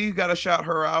G, gotta shout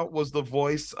her out, was the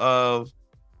voice of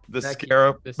the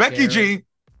Scarab. Becky G,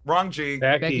 wrong G.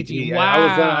 Becky G. Wow.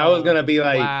 I was gonna be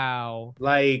like, wow,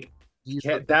 like.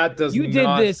 That does you did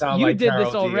not this. Sound you like did Karol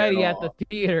this G already at all. the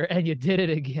theater, and you did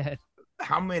it again.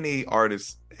 How many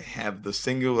artists have the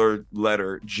singular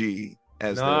letter G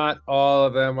as Not all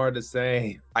of them are the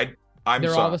same. I'm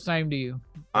They're sorry. all the same to you.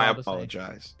 I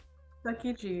apologize.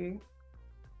 Becky G.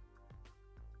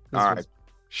 All right.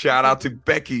 Shout out to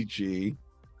Becky G. This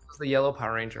was the Yellow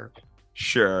Power Ranger.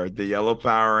 Sure, the Yellow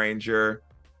Power Ranger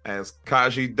as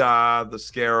Kaji Da, the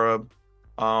Scarab.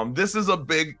 This is a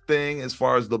big thing as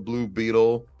far as the Blue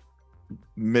Beetle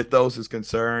mythos is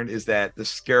concerned, is that the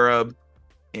Scarab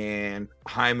and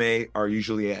Jaime are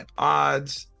usually at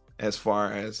odds, as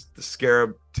far as the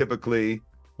Scarab typically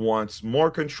wants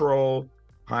more control.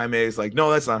 Jaime is like,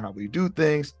 no, that's not how we do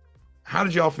things. How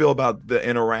did y'all feel about the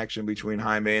interaction between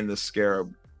Jaime and the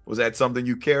Scarab? Was that something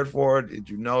you cared for? Did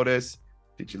you notice?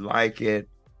 Did you like it?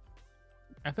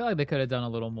 I feel like they could have done a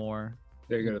little more.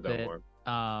 They're gonna do more.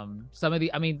 Some of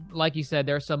the, I mean, like you said,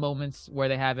 there are some moments where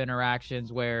they have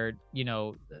interactions where,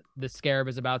 the Scarab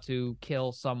is about to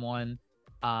kill someone,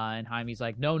 and Jaime's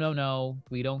like, no,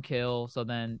 we don't kill. So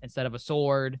then instead of a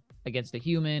sword against a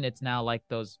human, it's now like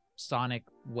those sonic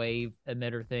wave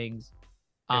emitter things.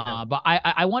 But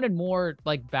I wanted more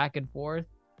like back and forth.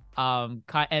 And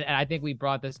I think we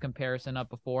brought this comparison up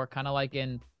before, kind of like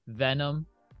in Venom.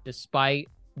 Despite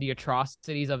the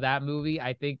atrocities of that movie,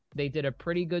 I think they did a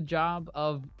pretty good job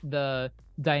of the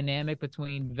dynamic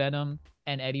between Venom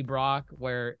and Eddie Brock,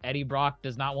 where Eddie Brock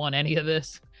does not want any of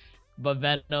this, but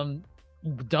Venom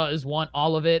does want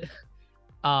all of it.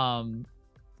 And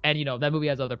that movie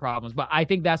has other problems, but I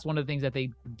think that's one of the things that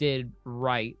they did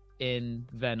right in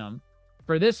Venom.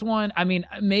 For this one, I mean,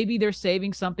 maybe they're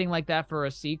saving something like that for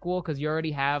a sequel, because you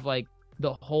already have like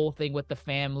the whole thing with the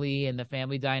family and the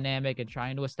family dynamic and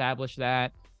trying to establish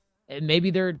that. And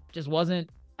maybe there just wasn't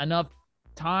enough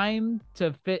time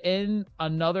to fit in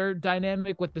another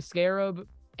dynamic with the Scarab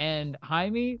and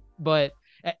Jaime. But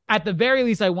at the very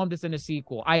least, I want this in a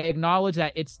sequel. I acknowledge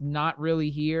that it's not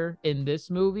really here in this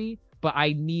movie, but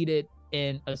I need it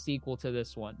in a sequel to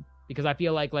this one, because I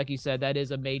feel like you said, that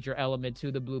is a major element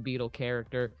to the Blue Beetle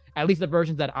character, at least the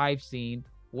versions that I've seen,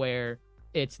 where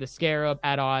it's the Scarab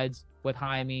at odds with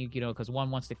Jaime, because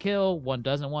one wants to kill, one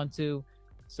doesn't want to.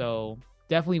 So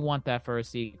definitely want that for a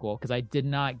sequel, because I did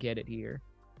not get it here.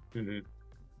 Mm-hmm.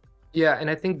 Yeah, and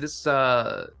I think this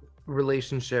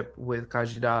relationship with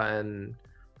Kajida and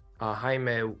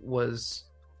Jaime was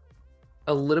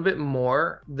a little bit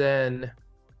more than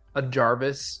a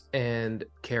Jarvis and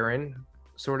Karen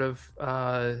sort of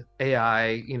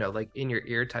AI, like in your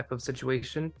ear type of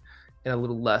situation, and a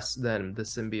little less than the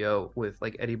symbiote with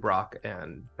like Eddie Brock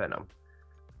and Venom.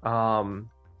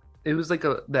 It was like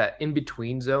that in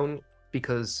between zone,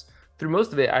 because through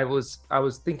most of it, I was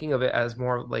thinking of it as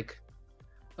more like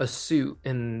a suit,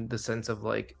 in the sense of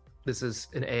like, this is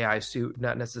an AI suit,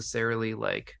 not necessarily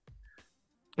like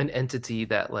an entity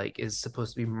that like is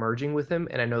supposed to be merging with him.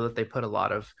 And I know that they put a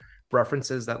lot of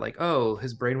references that like, oh,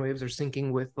 his brainwaves are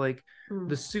syncing with like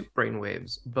the suit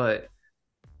brainwaves, but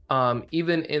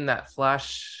even in that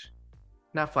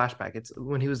not flashback, it's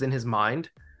when he was in his mind.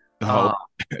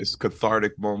 It's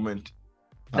cathartic moment.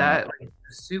 That like,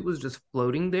 the suit was just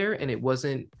floating there, and it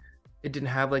didn't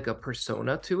have like a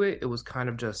persona to it. It was kind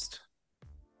of just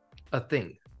a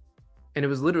thing, and it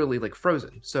was literally like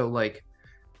frozen. So like,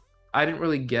 I didn't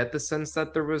really get the sense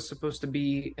that there was supposed to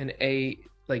be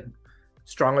like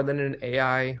stronger than an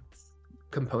AI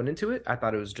component to it. I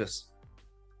thought it was just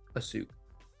a suit,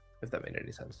 if that made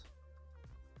any sense.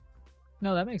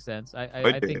 No, that makes sense.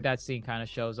 I think that scene kind of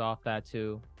shows off that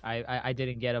too. I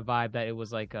didn't get a vibe that it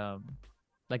was like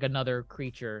another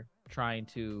creature trying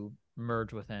to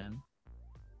merge with him.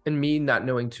 And me not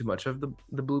knowing too much of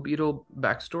the Blue Beetle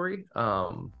backstory,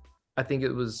 I think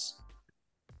it was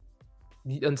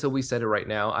until we said it right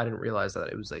now, I didn't realize that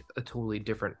it was like a totally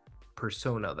different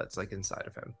persona that's like inside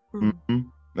of him.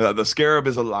 Mm-hmm. The Scarab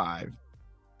is alive.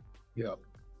 Yep.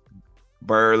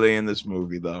 Barely in this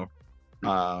movie though.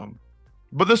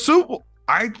 But the suit,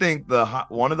 I think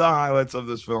one of the highlights of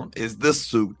this film is the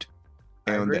suit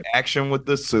and the action with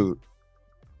the suit.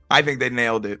 I think they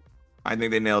nailed it. I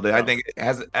think it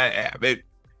has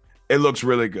it looks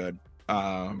really good.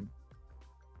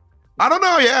 I don't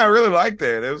know. Yeah, I really liked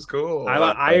it. It was cool.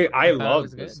 I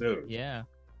loved the suit. Yeah.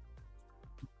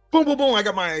 Boom, boom, boom. I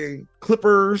got my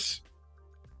clippers.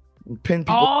 Pin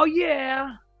people. Oh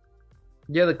yeah.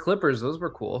 Yeah, the clippers, those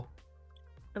were cool.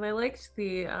 And I liked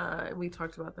we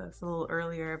talked about this a little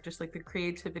earlier, of just like the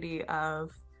creativity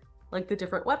of like the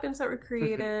different weapons that were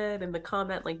created and the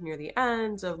comment like near the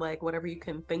end of like whatever you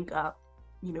can think up,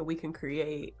 we can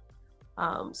create.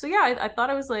 So yeah, I thought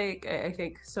it was like, I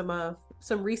think some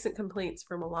recent complaints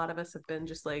from a lot of us have been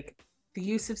just like the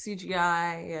use of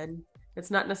CGI, and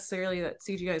it's not necessarily that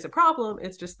CGI is a problem.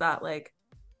 It's just that like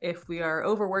if we are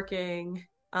overworking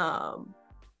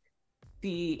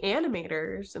the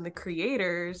animators and the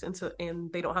creators,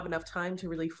 and they don't have enough time to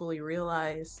really fully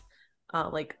realize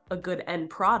like a good end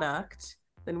product,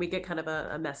 then we get kind of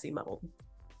a messy, muddled,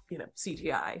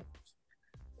 CGI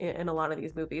in a lot of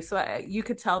these movies. So you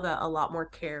could tell that a lot more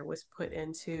care was put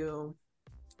into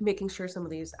making sure some of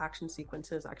these action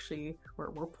sequences actually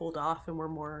were pulled off and were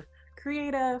more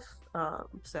creative.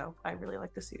 So I really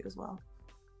like the suit as well.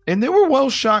 And they were well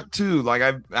shot too. Like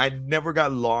I never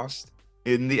got lost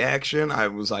in the action. I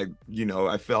was like,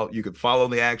 I felt you could follow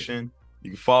the action,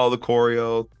 you could follow the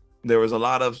choreo. There was a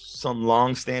lot of some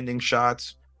long-standing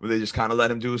shots where they just kind of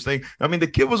let him do his thing. I mean, the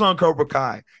kid was on Cobra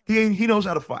Kai. He knows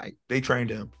how to fight. They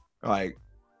trained him. Like,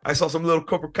 I saw some little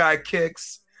Cobra Kai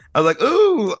kicks. I was like,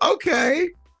 ooh, okay.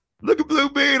 Look at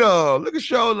Blue Beetle. Look at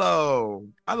Sholo.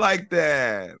 I like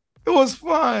that. It was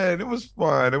fun. It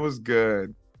was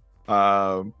good.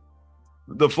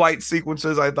 The flight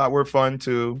sequences I thought were fun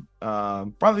too.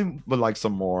 Probably would like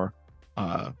some more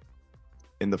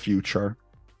in the future.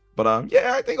 But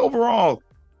yeah, I think overall,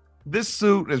 this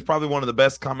suit is probably one of the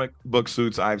best comic book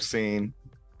suits I've seen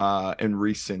in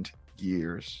recent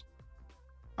years.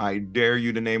 I dare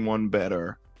you to name one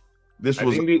better. This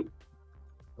was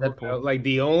like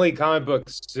the only comic book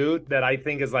suit that I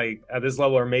think is like at this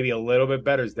level or maybe a little bit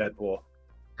better is Deadpool.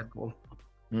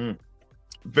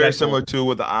 Very similar too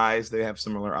with the eyes. They have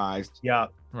similar eyes. Yeah.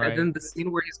 Right. And then the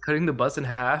scene where he's cutting the bus in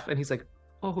half and he's like,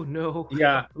 oh no.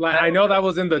 Yeah, like I know that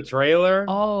was in the trailer.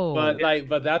 Oh,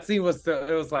 but that scene was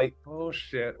like, oh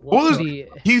shit.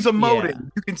 He's emoting. Yeah.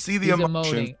 You can see the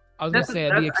emotion. I was gonna say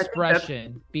the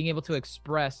expression, being able to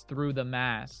express through the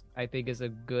mask, I think is a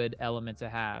good element to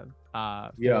have.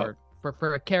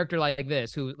 For a character like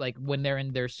this, who like when they're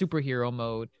in their superhero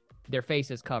mode, their face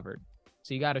is covered.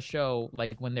 So you got to show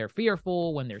like when they're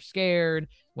fearful, when they're scared,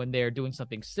 when they're doing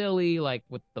something silly, like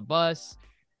with the bus.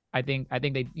 I think I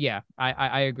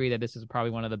agree that this is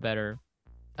probably one of the better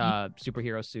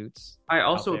superhero suits. I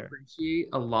also appreciate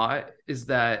a lot is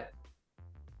that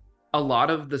a lot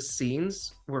of the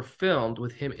scenes were filmed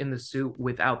with him in the suit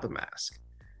without the mask.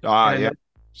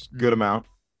 Good amount.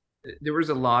 There was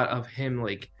a lot of him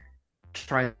like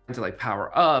trying to like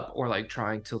power up or like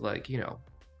trying to like,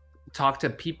 talk to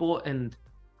people, and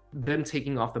them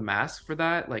taking off the mask for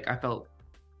that, like I felt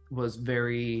was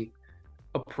very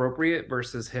appropriate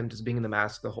versus him just being in the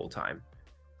mask the whole time.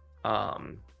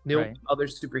 The only other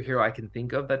superhero I can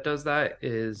think of that does that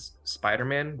is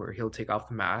Spider-Man, where he'll take off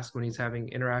the mask when he's having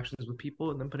interactions with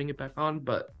people and then putting it back on.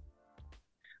 But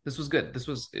this was good.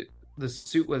 The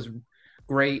suit was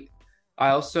great.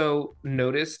 I also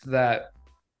noticed that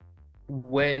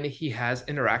when he has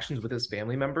interactions with his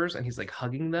family members and he's like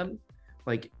hugging them,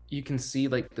 like you can see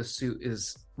like the suit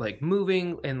is like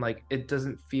moving and like it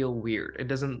doesn't feel weird. It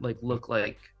doesn't like look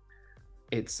like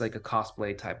it's like a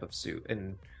cosplay type of suit.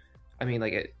 And I mean,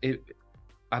 like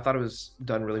I thought it was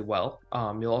done really well.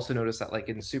 You'll also notice that like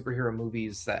in superhero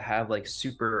movies that have like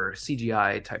super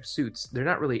CGI type suits, they're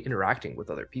not really interacting with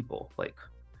other people like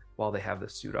while they have the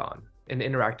suit on. And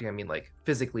interacting, I mean like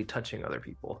physically touching other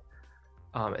people.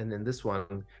 And then this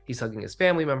one, he's hugging his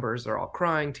family members. They're all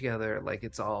crying together. Like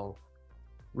it's all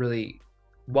really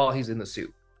while he's in the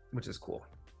suit, which is cool.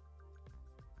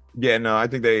 Yeah, no, I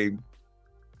think they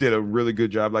did a really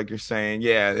good job, like you're saying.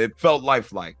 Yeah, it felt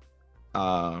lifelike.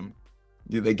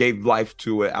 they gave life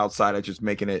to it outside of just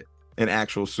making it an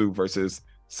actual suit versus,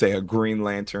 say, a Green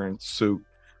Lantern suit.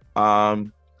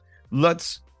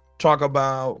 Let's talk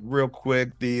about real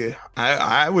quick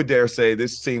I would dare say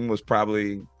this scene was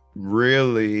probably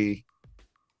really,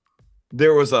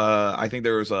 I think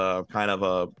there was a kind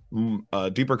of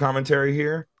a deeper commentary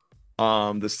here.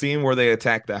 The scene where they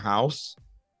attack the house.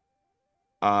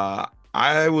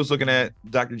 I was looking at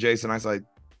Dr. Jason. I was like,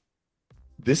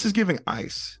 this is giving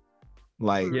Ice,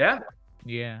 like, Yeah.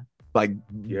 like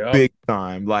big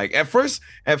time. Like at first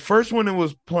when it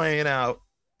was playing out,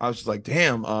 I was just like,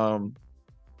 damn.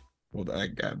 Well,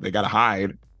 they gotta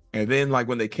hide. And then like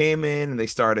when they came in and they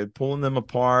started pulling them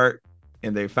apart,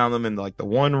 and they found them in like the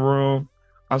one room,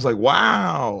 I was like,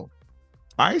 wow,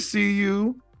 I see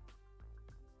you.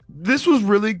 This was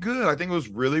really good. I think it was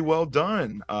really well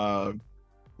done.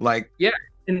 Like, yeah,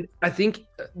 and I think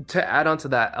to add on to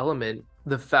that element,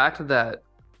 the fact that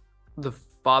the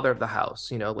father of the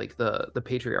house, like the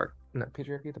patriarch, not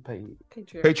patriarchy,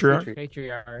 patriarch,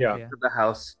 of the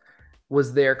house,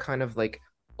 was there kind of like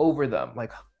over them,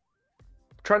 like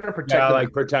trying to protect them.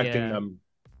 like protecting them,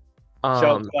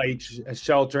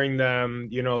 sheltering them,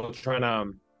 trying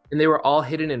to. And they were all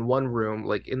hidden in one room,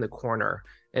 like in the corner.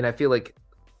 And I feel like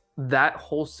that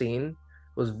whole scene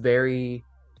was very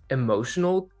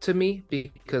emotional to me,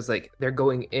 because like they're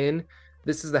going in,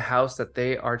 this is the house that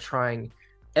they are trying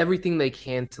everything they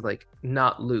can to like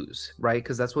not lose, right?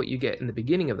 Because that's what you get in the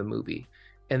beginning of the movie.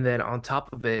 And then on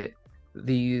top of it,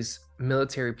 these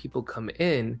military people come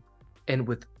in, and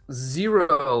with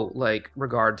zero like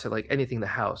regard to like anything in the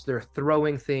house, they're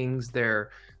throwing things,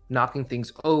 they're knocking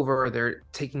things over, they're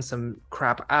taking some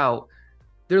crap out,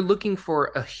 they're looking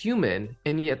for a human,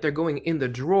 and yet they're going in the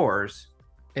drawers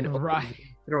and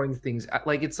throwing things out.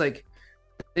 Like, it's like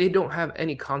they don't have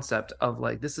any concept of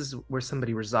like, this is where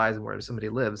somebody resides and where somebody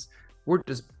lives. We're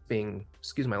just being,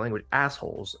 excuse my language,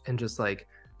 assholes, and just like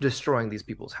destroying these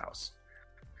people's house.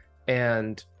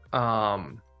 And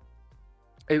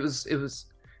it was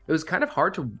kind of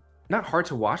not hard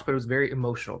to watch, but it was very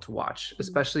emotional to watch,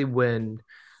 especially when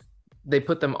they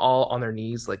put them all on their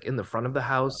knees, like in the front of the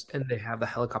house, and they have the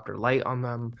helicopter light on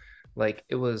them. Like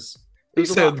he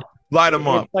said, light them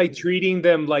up. It's like treating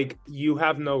them like you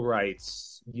have no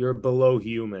rights. You're below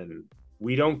human.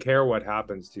 We don't care what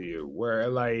happens to you. We're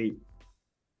like,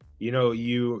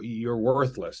 you're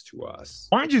worthless to us.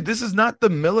 Mind you, this is not the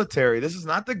military. This is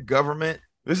not the government.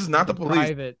 This is not the police.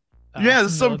 Private.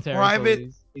 This is some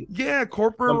private. Police. Yeah,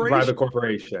 corporation. Some private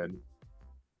corporation.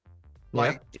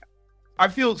 Like, I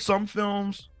feel some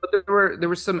films. But there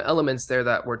were some elements there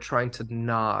that were trying to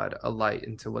nod a light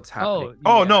into what's happening.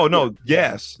 No,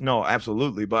 yes, no,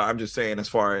 absolutely. But I'm just saying, as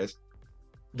far as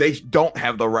they don't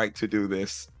have the right to do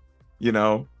this,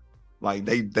 like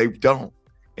they don't.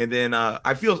 And then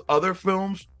I feel other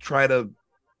films try to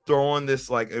throw on this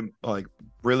like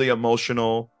really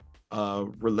emotional,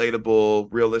 relatable,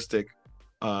 realistic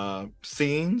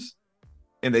scenes,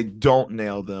 and they don't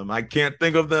nail them. I can't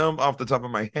think of them off the top of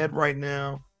my head right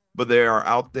now, but they are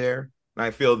out there. And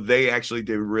I feel they actually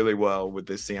did really well with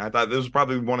this scene. I thought this was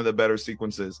probably one of the better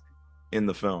sequences in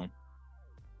the film.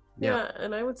 Yeah,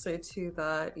 and I would say too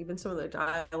that even some of the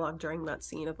dialogue during that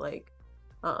scene of like,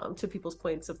 to people's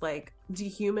points of like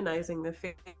dehumanizing the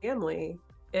family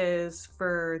is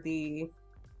for the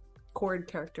Cord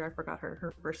character. I forgot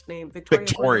her first name,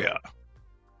 Victoria.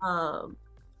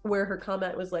 Where her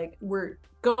comment was like, we're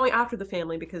going after the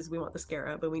family because we want the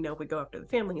scarab, but we know if we go after the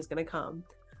family, he's going to come.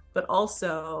 But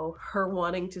also her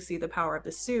wanting to see the power of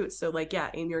the suit. So like, yeah,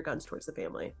 aim your guns towards the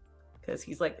family, because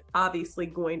he's like obviously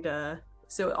going to.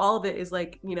 So all of it is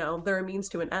like, they're a means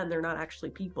to an end. They're not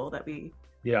actually people that we.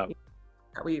 Yeah.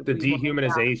 The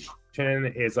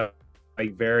dehumanization is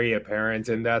like very apparent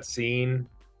in that scene.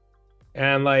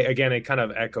 And like, again, it kind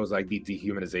of echoes like the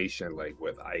dehumanization, like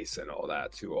with ICE and all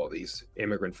that, to all these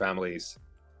immigrant families.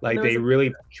 Like they really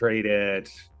portrayed it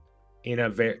in a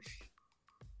very,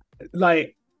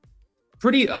 like,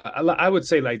 pretty, I would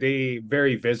say like they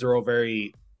very visceral,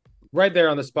 very right there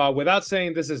on the spot without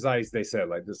saying this is ICE. They said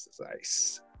like, this is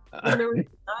ICE. And there was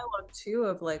dialogue too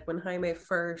of like when Jaime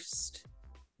first,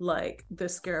 like the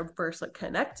scarab first like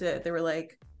connected, they were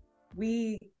like,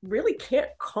 we really can't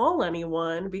call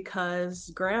anyone because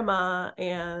grandma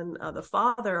and the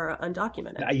father are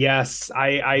undocumented. Yes,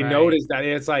 I noticed that.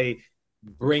 It's like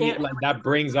that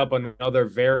brings up another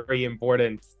very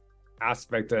important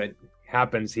aspect that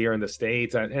happens here in the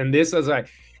States, and this is like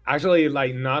actually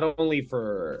like not only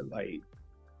for like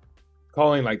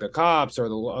calling like the cops or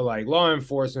the like law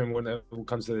enforcement when it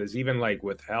comes to this, even like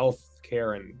with health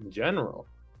care in general.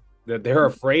 that they're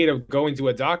afraid of going to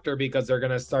a doctor because they're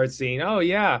going to start seeing, oh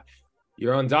yeah,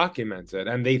 you're undocumented,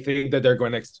 and they think that they're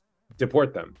going to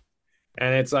deport them.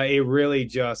 And it's like it really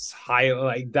just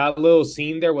like that little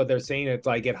scene there, what they're saying, it's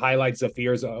like it highlights the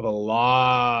fears of a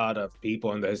lot of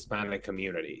people in the Hispanic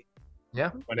community.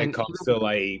 Yeah. When it comes to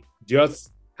like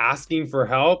just asking for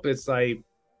help, it's like,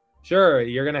 sure,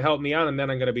 you're gonna help me out and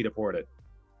then I'm gonna be deported.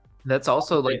 That's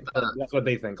also like that's what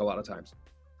they think a lot of times.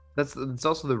 That's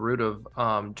also the root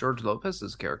of George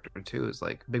Lopez's character too, is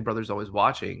like Big Brother's always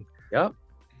watching. Yep.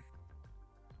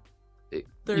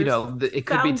 You know, it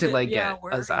could be to like get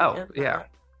us out. Yeah.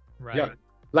 Right. Yeah.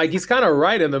 Like he's kind of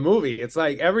right in the movie. It's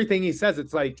like everything he says,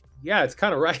 it's like, yeah, it's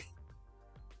kind of right.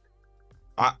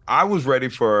 I was ready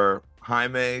for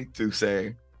Jaime to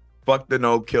say, fuck the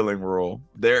no killing rule.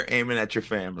 They're aiming at your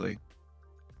family.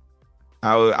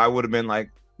 I would have been like,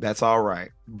 that's all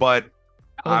right. But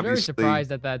I was very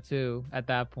surprised at that too, at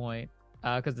that point.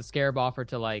 Because the Scarab offered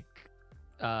to like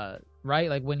right,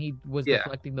 like when he was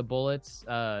deflecting the bullets,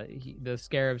 the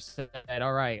Scarab said,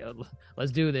 all right,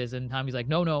 let's do this, and Tommy's like,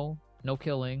 no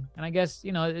killing. And I guess,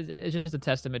 you know, it's just a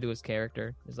testament to his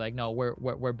character. It's like, no,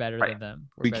 we're better than them.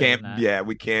 We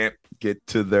can't get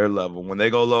to their level. When they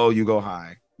go low, you go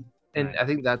high. And I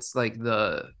think that's like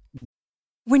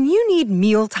When you need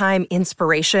mealtime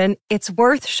inspiration, it's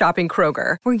worth shopping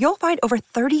Kroger, where you'll find over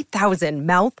 30,000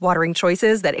 mouth-watering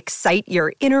choices that excite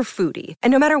your inner foodie.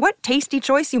 And no matter what tasty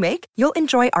choice you make, you'll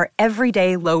enjoy our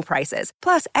everyday low prices,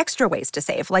 plus extra ways to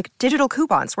save, like digital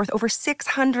coupons worth over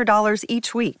 $600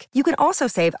 each week. You can also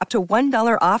save up to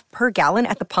 $1 off per gallon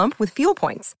at the pump with fuel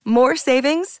points. More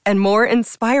savings and more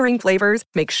inspiring flavors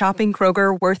make shopping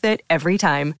Kroger worth it every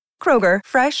time. Kroger,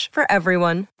 fresh for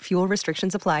everyone. Fuel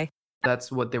restrictions apply.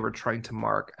 That's what they were trying to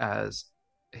mark as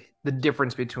the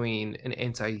difference between an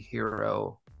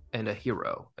anti-hero and a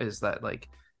hero, is that like,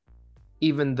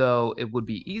 even though it would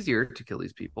be easier to kill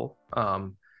these people,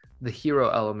 the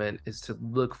hero element is to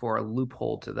look for a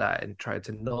loophole to that and try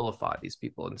to nullify these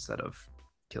people instead of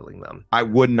killing them. I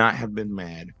would not have been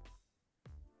mad.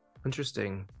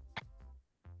 Interesting.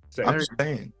 I'm just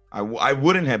saying, I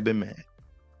wouldn't have been mad.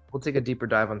 We'll take a deeper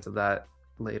dive into that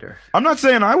later. I'm not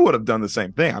saying I would have done the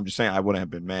same thing. I'm just saying I wouldn't have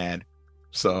been mad.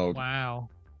 So wow.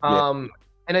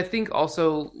 And I think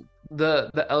also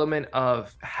the element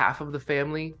of half of the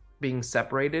family being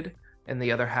separated and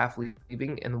the other half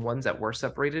leaving, and the ones that were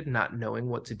separated not knowing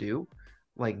what to do,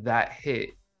 like that hit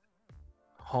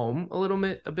home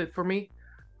a bit for me.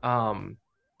 And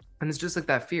it's just like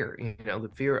that fear, you know, the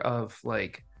fear of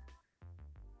like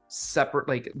separate,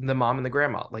 like the mom and the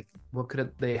grandma, like what could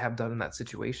they have done in that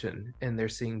situation, and they're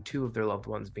seeing two of their loved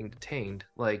ones being detained.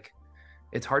 Like,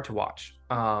 it's hard to watch,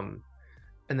 and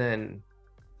then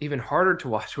even harder to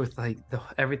watch with like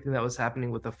everything that was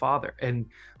happening with the father, and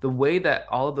the way that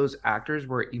all of those actors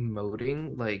were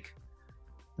emoting, like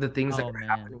the things that were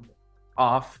happening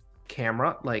off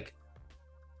camera. Like,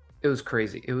 it was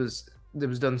crazy. It was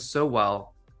done so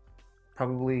well.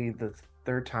 Probably the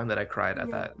third time that I cried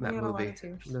at that movie.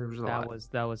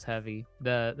 That was heavy.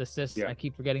 The sister, I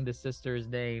keep forgetting the sister's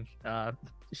name.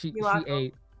 She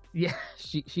ate. Yeah,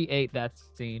 she ate that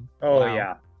scene. Oh wow.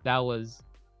 Yeah, that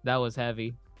was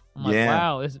heavy. I'm like,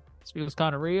 wow, this was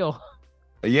kind of real.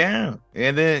 Yeah,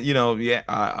 and then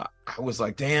I was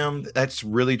like, damn, that's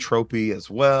really tropey as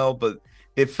well. But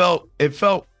it felt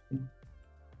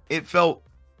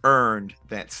earned,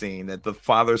 that scene, that the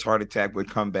father's heart attack would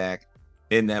come back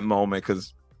in that moment,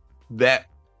 because that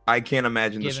I can't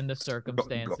imagine given the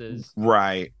circumstances.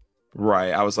 Right.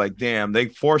 I was like, damn, they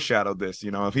foreshadowed this.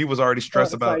 You know, if he was already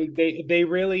stressed about like they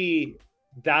really,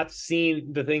 that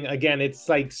scene, the thing again, it's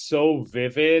like so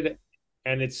vivid,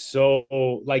 and it's so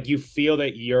like you feel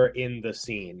that you're in the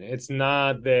scene. It's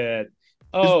not that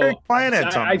it's very quiet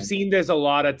at times. I've seen this a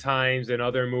lot of times in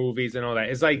other movies and all that.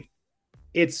 It's like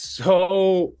it's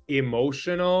so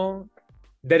emotional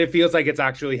that it feels like it's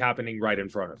actually happening right in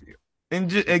front of you.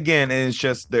 And again, it's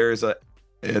just there's a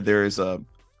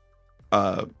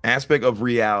aspect of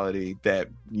reality that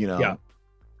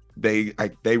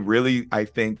they really, I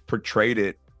think, portrayed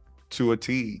it to a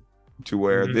T, to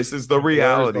where this is the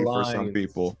reality for some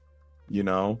people, you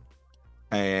know.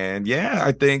 And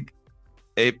I think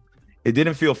it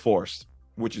didn't feel forced,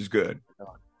 which is good.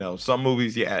 No, some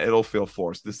movies, it'll feel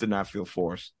forced. This did not feel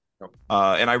forced.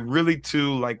 And I really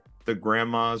too like the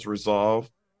grandma's resolve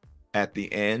at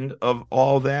the end of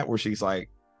all that, where she's like,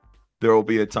 there will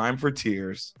be a time for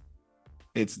tears,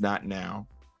 it's not now.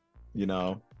 You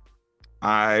know,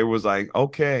 I was like,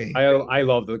 okay. I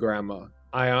love the grandma.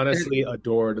 I honestly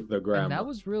adored the grandma. And that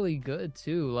was really good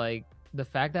too. Like, the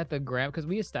fact that the because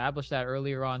we established that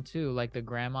earlier on too, like the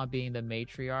grandma being the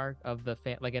matriarch of the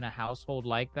like in a household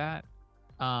like that.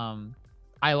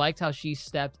 I liked how she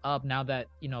stepped up now that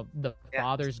the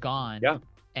father's gone. Yeah.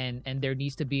 And there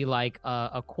needs to be like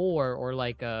a core or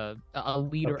like a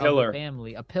leader of the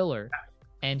family, a pillar.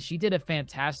 And she did a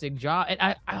fantastic job.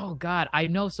 And oh God, I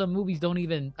know some movies don't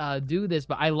even do this,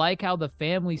 but I like how the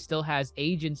family still has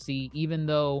agency, even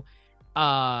though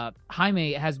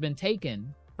Jaime has been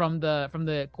taken from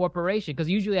the corporation. Because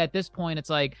usually at this point it's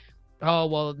like, oh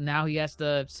well, now he has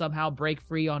to somehow break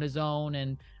free on his own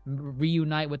and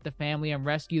reunite with the family and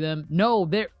rescue them. No,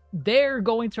 they're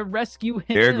going to rescue him.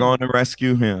 They're going to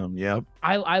rescue him. Yep.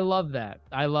 I love that.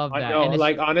 I love that. I know,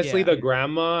 like honestly, the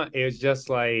grandma is just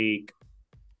like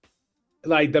the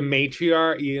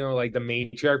matriarch, like the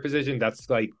matriarch position. That's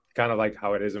like kind of like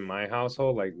how it is in my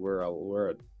household. Like we're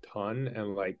a ton,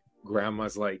 and like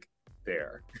grandma's like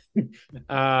there.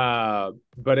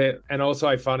 And also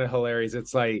I found it hilarious.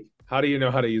 It's like, how do you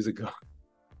know how to use a gun?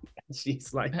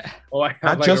 She's like, oh, I have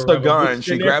not like just a gun.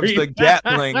 She grabs the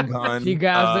Gatling gun. She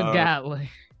grabs the Gatling.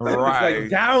 Right. It's like,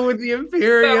 down with the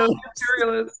Imperials.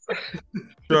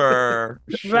 Sure.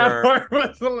 That part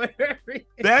was hilarious.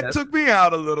 That took me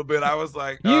out a little bit. I was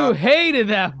like, you hated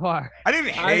that part. I didn't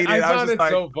hate it. I was found just it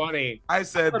like, so funny. I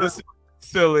said, this is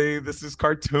silly. This is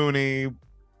cartoony.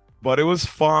 But it was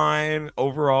fine.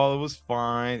 Overall, it was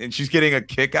fine. And she's getting a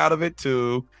kick out of it,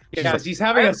 too. She's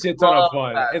having a shit ton of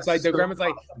fun. It's like the grandma's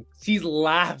like, she's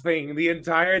laughing the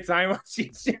entire time while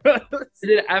she's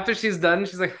after she's done,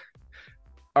 she's like,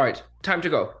 all right, time to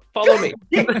go. Follow me.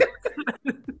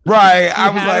 Right. I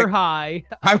was like, high.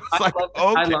 I was like, okay.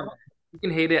 I loved it. You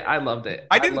can hate it. I loved it.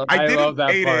 I didn't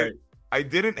hate it. I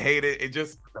didn't hate it. It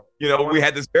just, we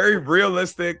had this very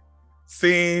realistic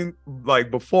scene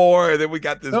like before, and then we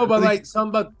got this. No, but like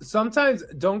sometimes,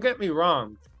 don't get me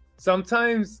wrong.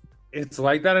 Sometimes it's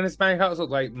like that in Hispanic household.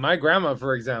 Like my grandma,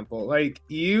 for example, like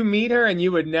you meet her and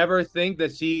you would never think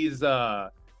that she's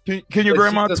Can your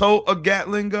grandma tote a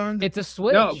Gatling gun? It's a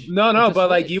switch. No, but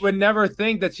like you would never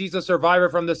think that she's a survivor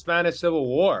from the Spanish Civil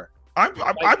War. Why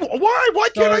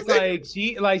can't I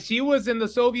think? Like she was in the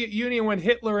Soviet Union when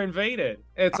Hitler invaded.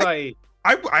 It's I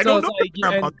don't know.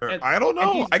 I don't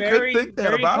know. I couldn't think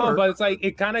that about her. But it's like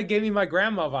it kind of gave me my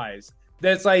grandma vibes.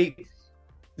 That's like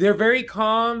they're very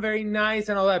calm, very nice,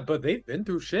 and all that, but they've been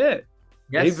through shit.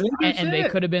 Yes, and they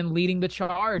could have been leading the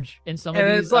charge in some of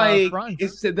these it's like, fronts.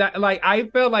 It's that like I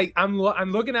felt like I'm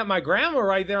looking at my grandma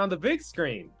right there on the big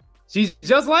screen. She's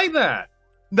just like that.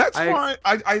 That's fine.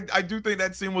 I do think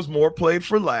that scene was more played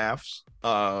for laughs.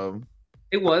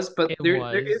 It was, but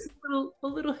there is a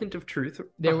little hint of truth.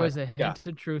 There was a hint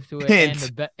of truth to it,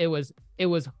 and it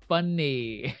was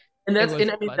funny. And that's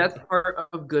that's part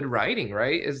of good writing,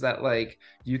 right? Is that like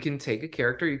you can take a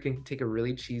character, you can take a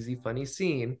really cheesy, funny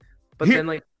scene, but then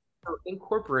like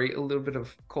incorporate a little bit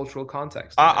of cultural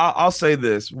context. I'll say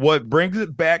this: what brings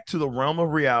it back to the realm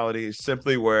of reality is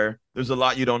simply where there's a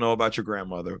lot you don't know about your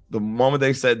grandmother. The moment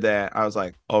they said that, I was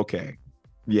like, okay.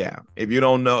 Yeah, if you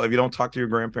don't talk to your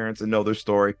grandparents and know their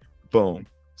story, boom.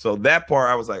 So that part,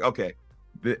 I was like, okay,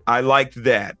 I liked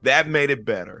that. That made it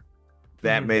better.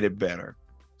 Made it better.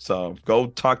 So go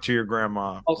talk to your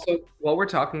grandma. Also, while we're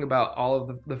talking about all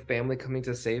of the family coming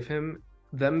to save him,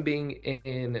 them being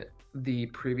in the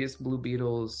previous Blue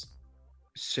Beetle's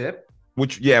ship,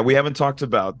 which we haven't talked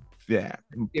about that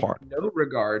part. No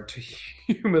regard to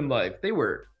human life, they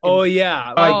were. Oh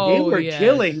yeah, like they were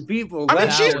killing people. I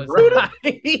mean, she's right.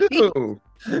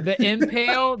 The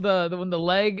impale, when the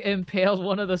leg impales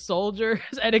one of the soldiers,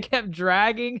 and it kept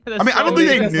dragging. I don't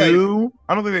think they knew.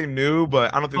 I don't think they knew,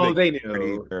 but I don't think they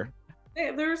knew either.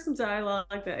 There was some dialogue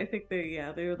like that. I think they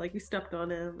were like, we stepped on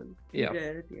him, and he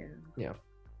did. Yeah.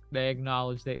 They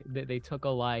acknowledged they took a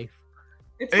life.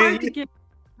 It's hard to get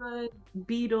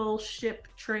Beetle ship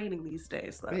training these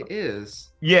days, though. It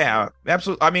is. Yeah,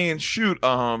 absolutely. I mean, shoot,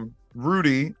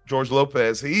 Rudy George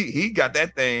Lopez, he got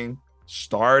that thing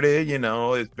started.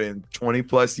 It's been 20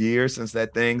 plus years since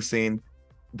that thing seen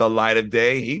the light of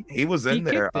day. He was in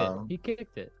there. He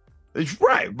kicked it. It's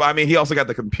right, but I mean, he also got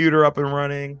the computer up and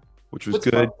running, which was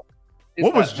good.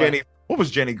 What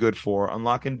was Jenny good for?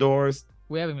 Unlocking doors.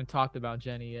 We haven't even talked about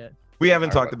Jenny yet. We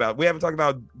haven't talked about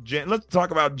Jenny. Let's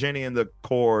talk about Jenny and the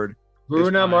Cord.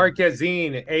 Bruna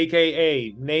Marquezine,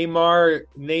 aka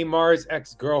Neymar's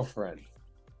ex-girlfriend.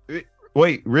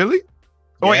 Wait, really?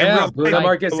 Yeah, Bruna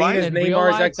Marquezine is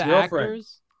Neymar's ex-girlfriend.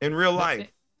 In real life.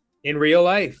 In real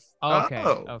life. Oh, okay.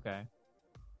 Oh. Okay.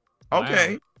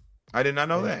 Okay. Wow. I did not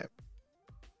know that.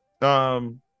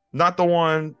 Not the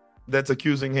one that's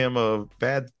accusing him of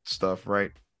bad stuff,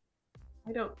 right?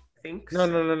 I don't think No,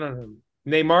 so. no, no, no, no.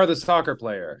 Neymar, the soccer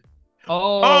player.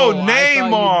 Oh, I thought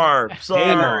Neymar. Sorry.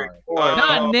 Neymar.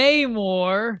 Not Oh,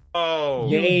 Namor. oh,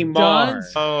 You Neymar.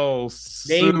 dunce. oh,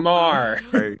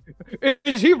 Neymar. sorry.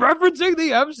 Is he referencing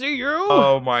the MCU?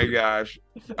 Oh my gosh.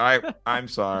 I'm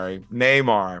sorry.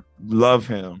 Neymar. Love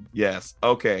him. Yes.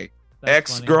 Okay.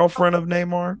 That's funny. Ex-girlfriend of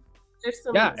Neymar? There's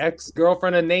some, Yeah,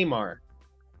 ex-girlfriend of Neymar.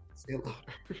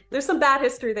 there's some bad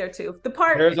history there too. The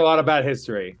part There's a lot of bad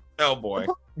history. Oh boy.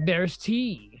 There's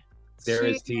T. There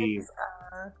she is tea. is,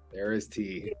 There is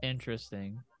tea.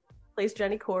 Interesting. plays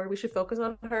Jenny Cord. We should focus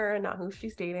on her and not who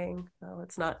she's dating. No,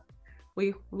 it's not.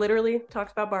 We literally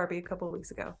talked about Barbie a couple of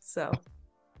weeks ago, so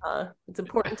it's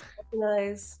important to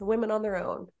recognize women on their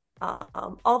own.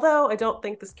 Although I don't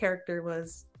think this character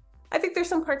was. I think there's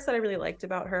some parts that I really liked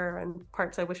about her and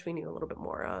parts I wish we knew a little bit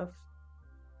more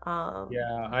of.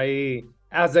 Yeah,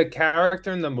 as a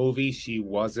character in the movie, she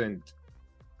wasn't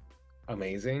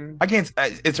amazing. I can't.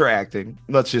 It's her acting.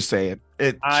 Let's just say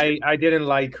it. I didn't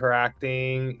like her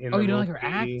acting in Oh, the you don't movie. like her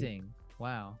acting?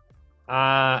 Wow.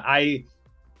 I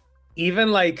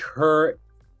even like her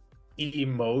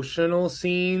emotional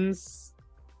scenes.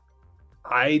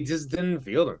 I just didn't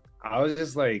feel them. I was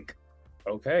just like,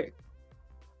 okay.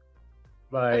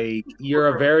 Like you're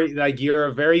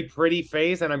a very pretty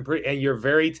face, and and you're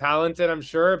very talented, I'm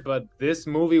sure, but this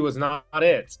movie was not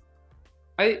it.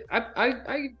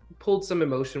 I pulled some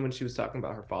emotion when she was talking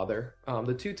about her father.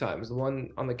 The two times, the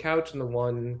one on the couch and the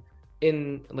one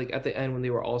in like at the end when they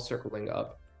were all circling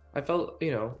up. I felt,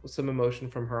 some emotion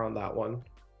from her on that one.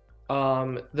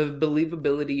 The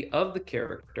believability of the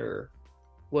character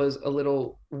was a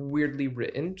little weirdly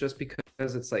written, just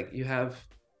because it's like you have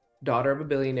daughter of a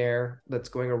billionaire that's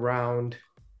going around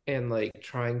and like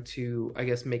trying to, I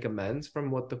guess, make amends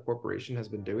from what the corporation has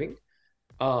been doing,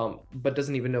 but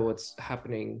doesn't even know what's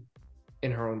happening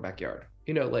in her own backyard.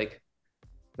 Like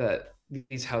that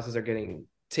these houses are getting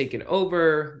taken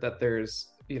over, that there's,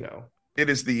 It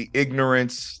is the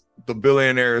ignorance, the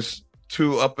billionaires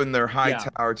too up in their high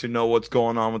tower to know what's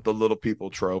going on with the little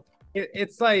people trope.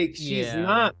 It's like she's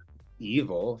not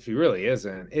evil. She really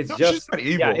isn't. It's No, just she's not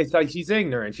evil. Yeah, it's like she's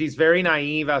ignorant. She's very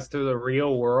naive as to the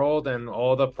real world and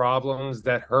all the problems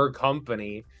that her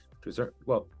company.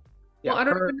 Well, I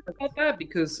don't know about that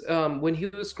because when he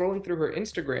was scrolling through her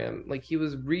Instagram, like he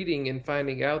was reading and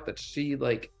finding out that she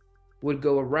like would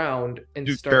go around and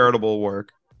Do start charitable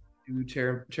work. do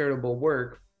charitable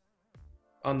work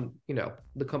on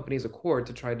the company's accord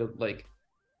to try to like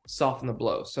soften the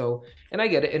blow. So, and I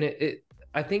get it, and it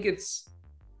I think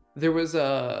there was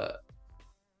I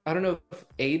don't know if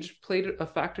age played a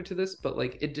factor to this, but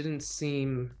like it didn't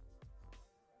seem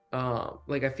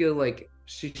like I feel like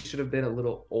she should have been a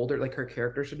little older, like her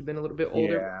character should have been a little bit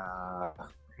older. Yeah.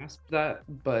 Grasp that,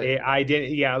 but I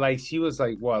didn't. Yeah, like she was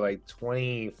like what, like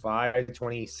 25,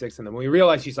 26 in the movie. We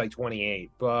realize she's like 28,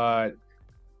 but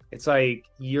it's like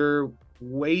you're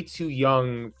way too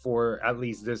young for at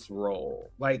least this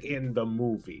role, like in the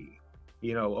movie,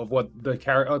 of what the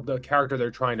character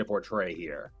they're trying to portray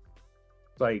here.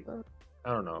 It's like,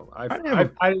 I don't know.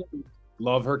 I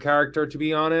love her character, to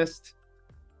be honest.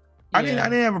 I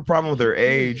didn't have a problem with her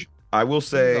age. I will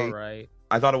say, all right.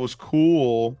 I thought it was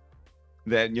cool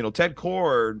that Ted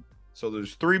Cord. So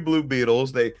there's 3 Blue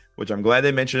Beetles. Which I'm glad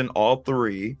they mentioned all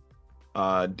 3.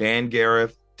 Dan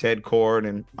Gareth, Ted Cord,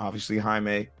 and obviously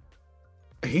Jaime.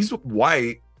 He's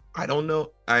white. I don't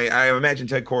know. I imagine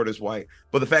Ted Cord is white,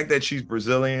 but the fact that she's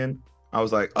Brazilian, I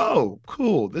was like, oh,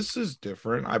 cool. This is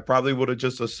different. I probably would have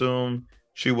just assumed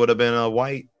she would have been a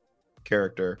white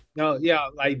character. No, yeah,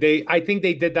 like I think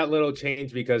they did that little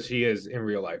change because she is in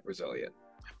real life Brazilian.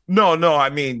 No,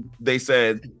 I mean, they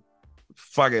said,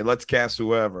 fuck it, let's cast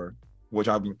whoever, which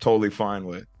I'm totally fine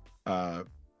with.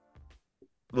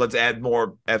 Let's add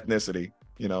more ethnicity,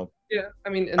 Yeah, I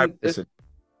mean, and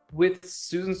with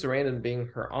Susan Sarandon being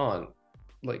her aunt,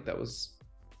 like that was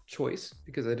choice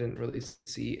because I didn't really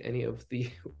see any of the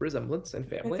resemblance and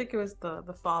family. I think it was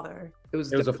the father. It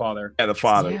was a father. Yeah, the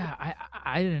father. Yeah,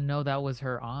 I didn't know that was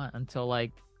her aunt until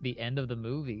like the end of the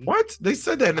movie. What? They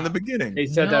said that in the beginning. They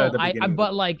said that at the beginning.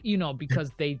 But like, because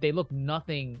they look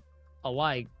nothing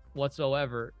alike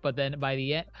whatsoever. But then by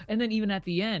the end, and then even at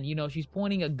the end, she's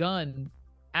pointing a gun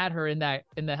at her in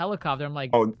the helicopter. I'm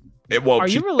like, are you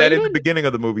she related? said in the beginning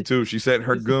of the movie too. She sent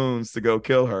her goons to go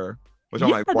kill her, which I'm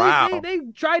like, wow. They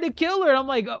tried to kill her. And I'm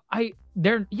like,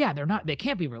 they're not. They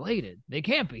can't be related. They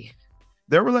can't be.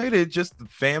 They're related. Just the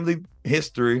family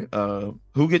history.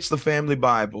 Who gets the family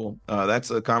Bible? That's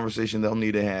a conversation they'll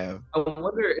need to have. I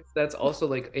wonder if that's also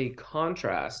like a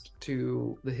contrast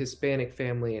to the Hispanic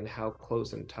family and how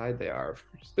close and tied they are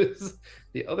versus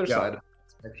the other side of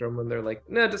spectrum when they're like,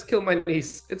 no, just kill my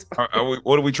niece. It's fine.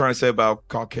 What are we trying to say about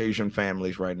Caucasian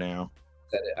families right now?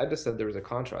 I just said there was a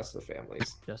contrast to the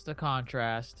families. Just a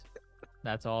contrast.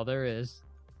 That's all there is.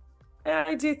 Yeah,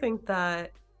 I do think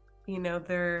that,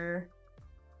 there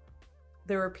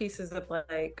were pieces of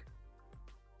like,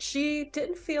 she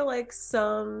didn't feel like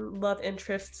some love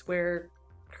interests where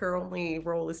her only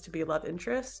role is to be a love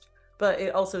interest, but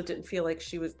it also didn't feel like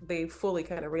they fully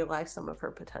kind of realized some of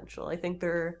her potential. I think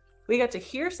we got to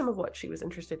hear some of what she was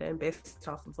interested in based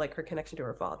off of like her connection to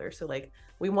her father. So like,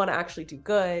 we want to actually do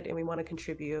good and we want to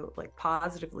contribute like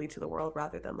positively to the world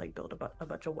rather than like build a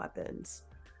bunch of weapons.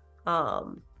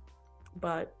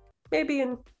 But maybe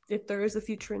if there is a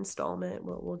future installment,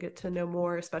 we'll get to know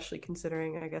more, especially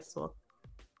considering, I guess we'll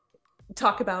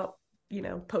talk about,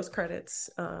 post credits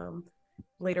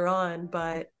later on.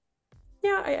 But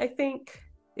yeah, I think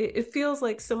it feels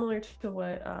like similar to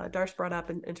what Darsh brought up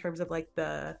in terms of like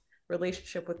the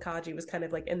relationship with Kaji was kind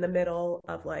of like in the middle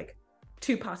of like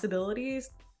two possibilities.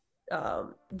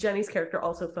 Jenny's character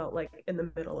also felt like in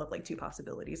the middle of like two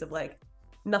possibilities of like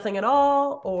nothing at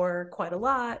all or quite a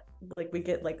lot. Like we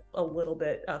get like a little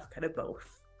bit of kind of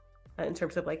both in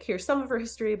terms of like, here's some of her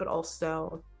history, but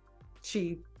also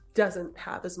she doesn't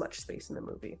have as much space in the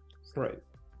movie. Right.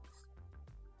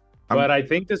 But I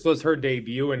think this was her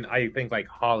debut in, I think, like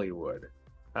Hollywood.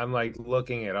 I'm like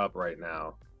looking it up right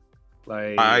now.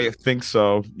 Like, I think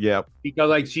so. Yeah. Because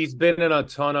like she's been in a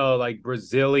ton of like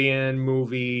Brazilian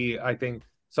movie, I think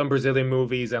some Brazilian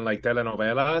movies and like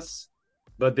telenovelas.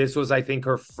 But this was, I think,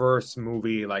 her first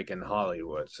movie like in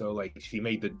Hollywood. So like she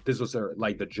made this was her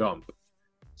like the jump.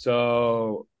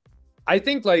 So I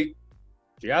think like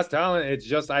she has talent. It's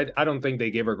just I don't think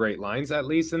they gave her great lines, at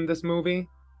least in this movie.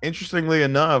 Interestingly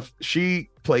enough, she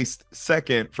placed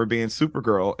second for being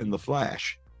Supergirl in The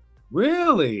Flash.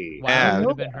 Really? Wow, Yeah. it would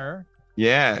have been her.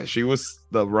 Yeah, she was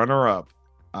the runner-up.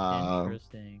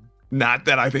 Interesting. Not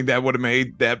that I think that would have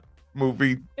made that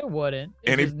movie It wouldn't.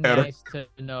 It's any just better. nice to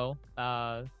know.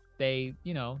 They,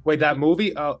 Wait, that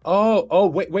movie? Wait.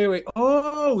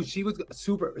 Oh, she was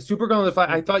Supergirl in the Flash.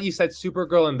 I thought you said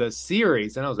Supergirl in the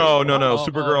series, and I was like, Oh, no,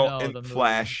 Supergirl no, in the movie.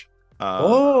 Flash.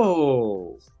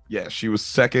 Yeah, she was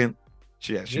second.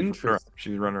 She was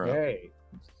Interesting. runner-up. Okay.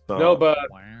 So, No, but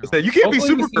you can't be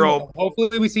hopefully we see Supergirl. more-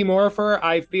 hopefully we see more of her.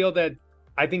 I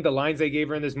think the lines they gave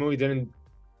her in this movie didn't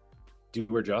do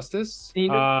her justice.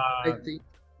 I think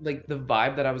like the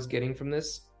vibe that I was getting from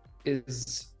this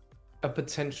is a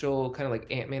potential kind of like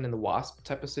Ant-Man and the Wasp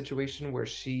type of situation where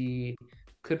she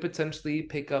could potentially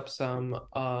pick up some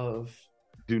of.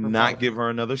 Do not give her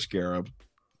another scarab.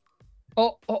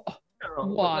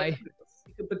 Why?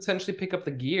 She could potentially pick up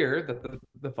the gear that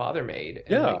the father made.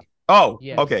 Yeah.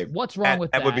 Yes. Okay. What's wrong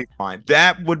with that? That would be fine.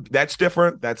 That's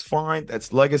different. That's fine.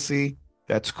 That's legacy.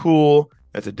 That's cool.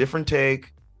 That's a different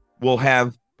take. We'll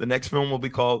have the next film will be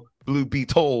called Blue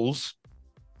Beetles.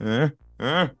 I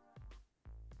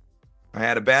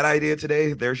had a bad idea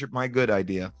today. There's my good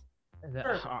idea.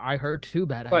 I heard two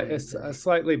bad but ideas. it's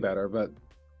slightly better, but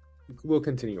we'll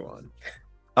continue on.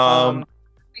 I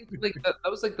think like that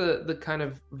was like the kind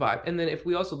of vibe. And then if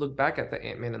we also look back at the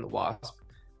Ant-Man and the Wasp,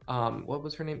 what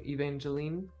was her name?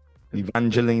 Evangeline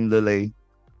Lilly.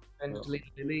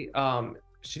 Lilly.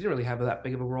 She didn't really have that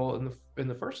big of a role in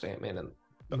the first Ant-Man.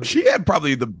 And She had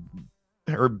probably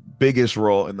her biggest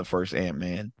role in the first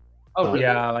Ant-Man. Oh, really?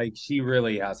 Yeah, like she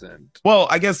really hasn't. Well,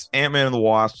 I guess Ant-Man and the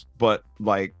Wasp, but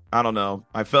like I don't know.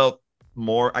 I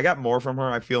got more from her,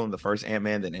 I feel, in the first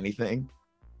Ant-Man than anything.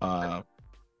 My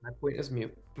point is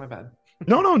mute. My bad.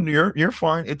 No, you're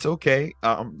fine. It's okay.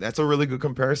 That's a really good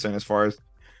comparison as far as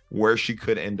where she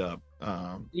could end up.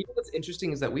 You know what's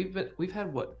interesting is that we've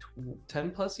had what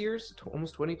 10 plus years,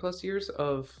 almost 20 plus years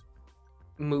of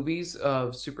movies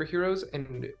of superheroes,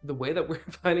 and the way that we're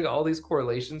finding all these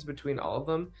correlations between all of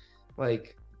them,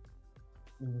 like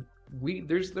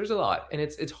there's a lot, and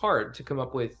it's hard to come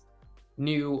up with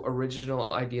new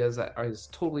original ideas that are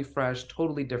totally fresh,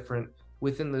 totally different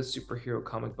within the superhero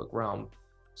comic book realm.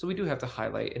 So we do have to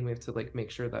highlight, and we have to like make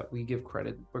sure that we give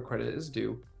credit where credit is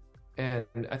due. And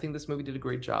I think this movie did a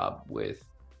great job with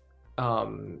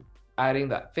adding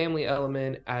that family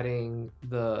element, adding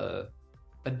a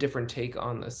different take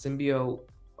on a symbiote,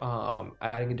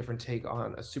 adding a different take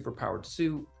on a superpowered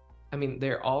suit. I mean,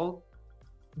 they're all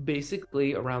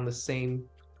basically around the same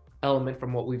element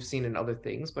from what we've seen in other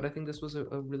things, but I think this was a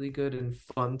really good and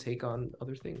fun take on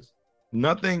other things.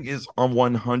 Nothing is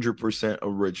 100%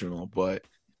 original, but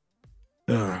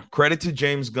credit to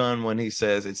James Gunn when he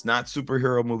says it's not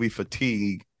superhero movie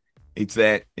fatigue. It's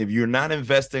that if you're not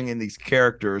investing in these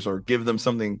characters or give them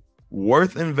something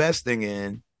worth investing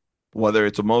in, whether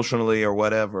it's emotionally or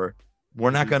whatever,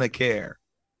 we're not gonna care.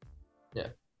 Yeah.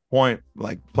 Point,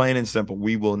 like plain and simple,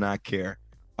 we will not care.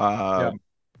 Yeah.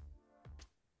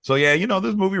 So yeah,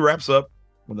 this movie wraps up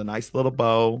with a nice little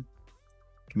bow.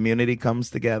 Community comes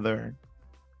together.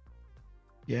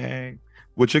 Yay.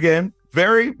 Which again,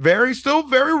 still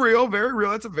very real, very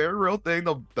real. That's a very real thing.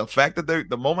 The fact that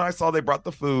the moment I saw they brought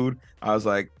the food, I was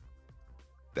like,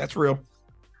 that's real.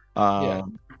 And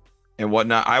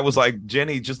whatnot. I was like,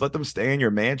 Jenny, just let them stay in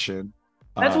your mansion.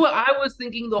 That's what I was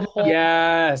thinking the whole.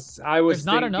 Yes, I was. There's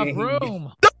not enough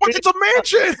room. It's a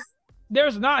mansion.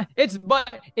 There's not.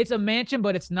 It's a mansion,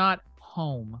 but it's not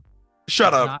home.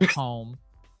 Shut up. Not home.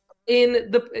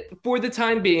 For the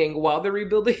time being, while they're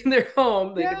rebuilding their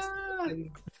home,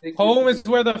 home is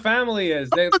where the family is.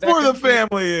 That's where the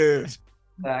family is.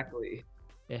 Exactly.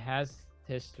 It has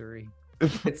history.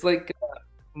 It's like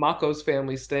Mako's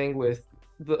family staying with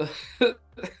the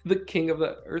the king of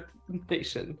the Earth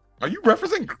Nation. Are you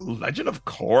referencing Legend of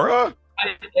Korra?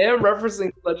 I am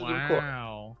referencing Legend of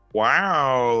Korra.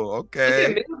 Wow. Okay.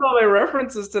 I can't all my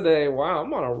references today. Wow,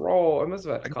 I'm on a roll. I must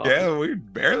have had coffee. Yeah, we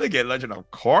barely get Legend of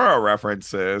Korra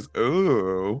references.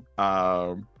 Ooh.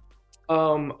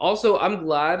 Also, I'm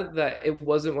glad that it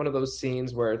wasn't one of those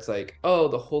scenes where it's like, oh,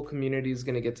 the whole community is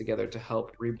going to get together to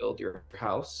help rebuild your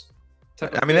house.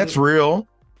 I mean, that's real.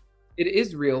 It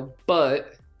is real,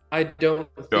 but I don't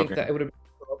think that it would have been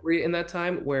appropriate in that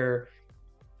time where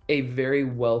a very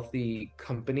wealthy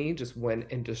company just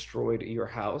went and destroyed your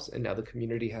house, and now the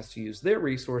community has to use their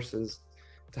resources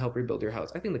to help rebuild your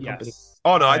house. I think the company.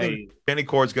 Oh no, I think Jenny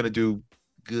Cord's gonna do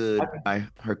good by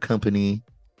her company.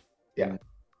 Yeah.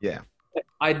 Yeah.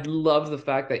 I love the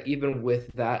fact that even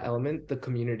with that element, the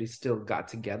community still got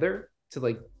together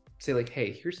to say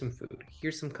hey, here's some food,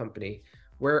 here's some company.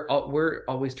 We're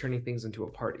always turning things into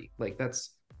a party. Like that's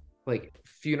like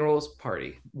funerals,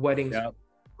 party, weddings,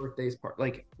 birthdays, party.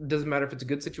 Like it doesn't matter if it's a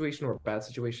good situation or a bad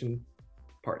situation,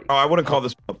 party. Oh, I wouldn't call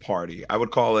this a party. I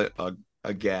would call it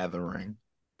a gathering.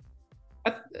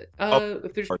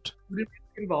 If there's food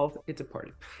involved, it's a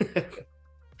party.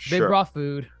 They brought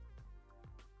food.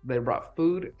 They brought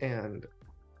food, and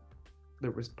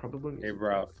there was probably they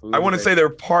brought food. I wouldn't say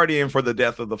they're partying for the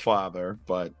death of the father,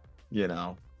 but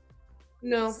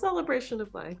no celebration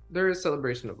of life. There is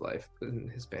celebration of life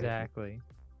in Hispanic. Exactly.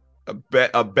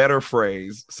 A better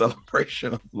phrase,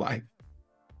 celebration of life.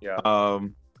 Yeah.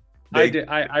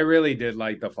 I really did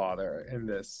like the father in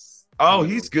this. Oh,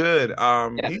 he's good.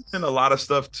 He's in a lot of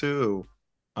stuff too.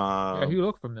 Yeah, he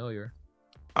looked familiar.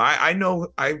 I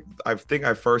know. I think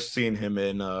I first seen him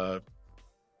in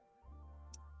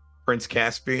Prince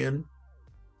Caspian.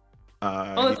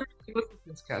 That's right. He was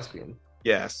Prince Caspian.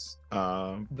 Yes.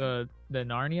 The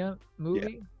Narnia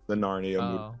movie. Yeah, the Narnia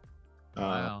movie.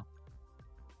 Wow.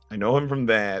 I know him from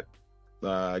that.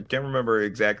 I can't remember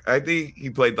exact. I think he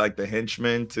played like the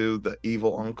henchman to the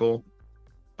evil uncle,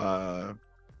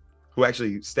 who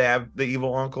actually stabbed the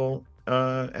evil uncle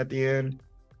at the end.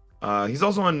 He's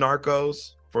also in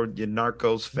Narcos for your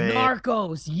Narcos fan.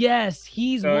 Narcos, yes,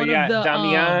 he's one of the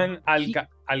Damian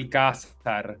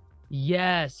Alcázar.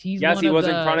 Yes, he was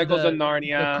in Chronicles of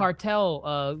Narnia. The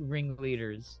cartel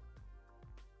ringleaders.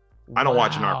 I don't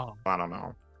watch Narcos. I don't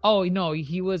know. Oh no,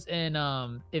 he was in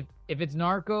if it's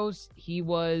Narcos, he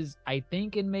was I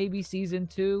think in maybe season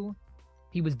 2.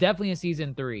 He was definitely in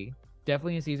season 3.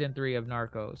 Definitely in season 3 of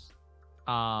Narcos.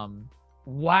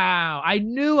 Wow, I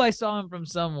knew I saw him from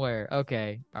somewhere.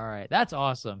 Okay, all right, that's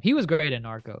awesome. He was great in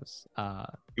Narcos.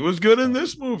 He was good in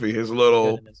this movie. His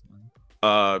little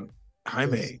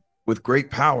Jaime, with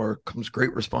great power comes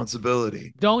great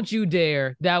responsibility. Don't you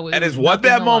dare! That is what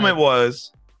that moment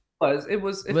was.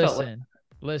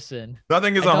 Listen.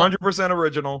 Nothing is 100%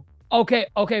 original. Okay,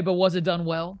 but was it done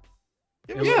well?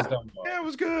 Yeah, it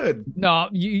was good. No,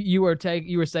 you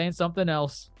were saying something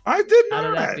else. I did not. Out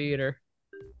of that theater.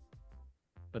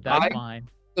 But that's fine.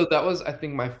 So that was, I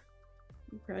think, my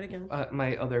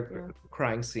other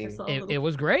crying scene. It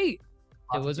was great.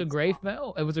 It was a great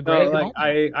film. It was a great moment.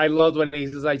 I loved when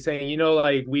he's like saying,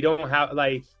 we don't have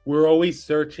we're always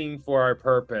searching for our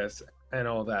purpose and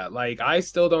all that. Like I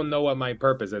still don't know what my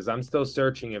purpose is. I'm still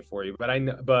searching it for you. But I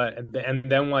know. And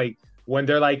then when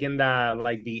they're in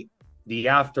that the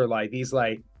afterlife, he's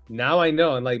like, now I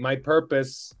know. And my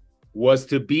purpose was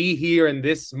to be here in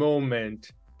this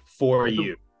moment for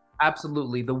you.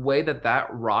 Absolutely. The way that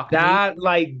rocked that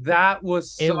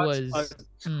was such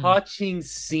a touching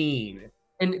scene.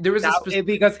 And there was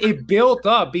because it built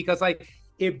up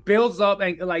it builds up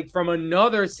and from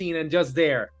another scene and just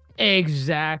there.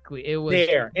 Exactly. It was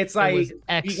there. It's excellent.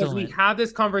 Because we have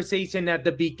this conversation at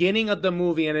the beginning of the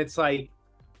movie and it's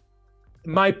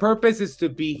my purpose is to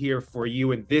be here for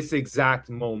you in this exact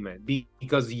moment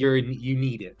because you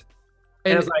need it.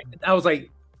 And I was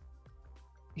like,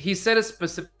 he said a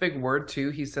specific word too.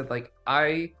 He said like,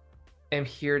 I am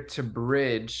here to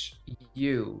bridge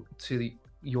you to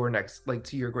your next, like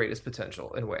to your greatest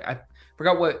potential in a way. I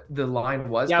forgot what the line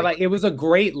was. Yeah, like it was a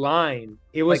great line.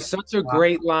 It was like, such a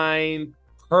great line,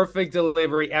 perfect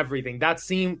delivery, everything. That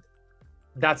scene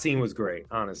was great,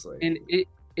 honestly. And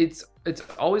it's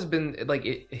always been like,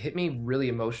 it hit me really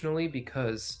emotionally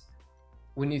because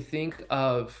when you think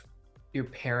of your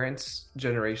parents'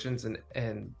 generations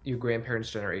and your grandparents'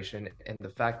 generation, and the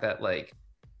fact that like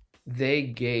they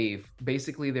gave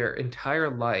basically their entire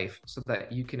life so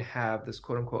that you can have this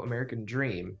quote unquote American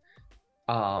dream.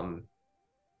 And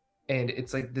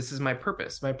it's like, this is my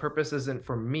purpose. My purpose isn't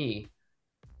for me.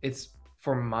 It's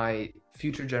for my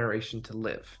future generation to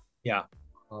live. Yeah.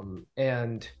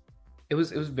 And it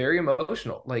was very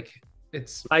emotional. Like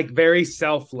it's like very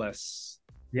selfless.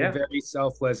 Yeah. Very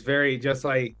selfless. Very just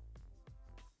like,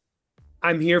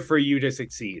 I'm here for you to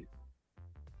succeed.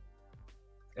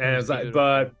 And it's like,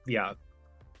 but yeah,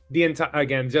 the entire,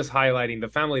 again, just highlighting the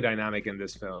family dynamic in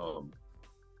this film.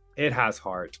 It has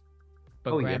heart.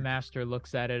 But Grandmaster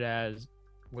looks at it as,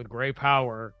 with great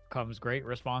power comes great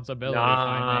responsibility.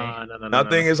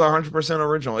 Nothing is 100%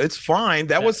 original. It's fine.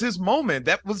 That was his moment.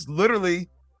 That was literally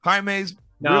Jaime's.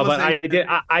 No, but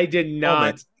I did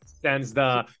not sense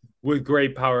the with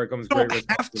great power comes great responsibility. You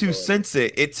don't have to sense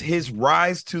it. It's his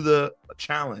rise to the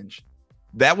challenge.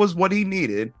 That was what he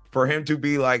needed for him to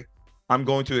be like, I'm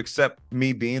going to accept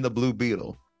me being the Blue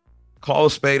Beetle. Call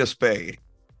a spade a spade.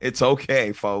 It's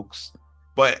okay, folks.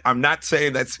 But I'm not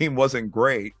saying that scene wasn't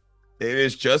great. It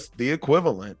is just the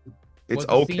equivalent. It's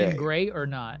okay. Was the scene great or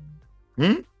not?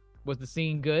 Was the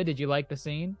scene good? Did you like the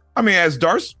scene? I mean, as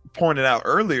Darce pointed out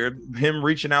earlier, him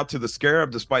reaching out to the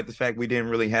Scarab, despite the fact we didn't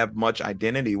really have much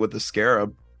identity with the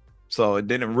Scarab, so it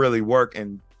didn't really work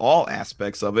in all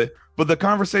aspects of it. But the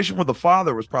conversation with the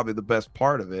father was probably the best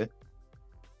part of it.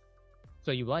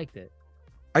 So you liked it?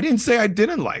 I didn't say I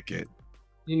didn't like it.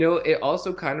 You know, it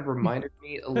also kind of reminded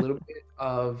me a little bit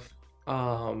of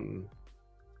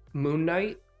Moon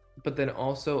Knight, but then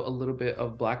also a little bit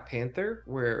of Black Panther,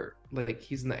 where like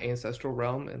he's in the ancestral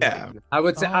realm. And yeah, like,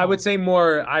 I would say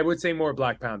more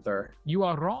Black Panther. You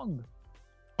are wrong.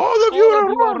 All of you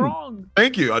are wrong.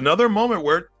 Thank you. Another moment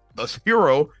where the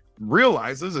hero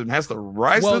realizes and has to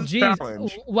rise to the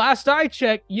challenge. Last I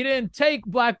checked, you didn't take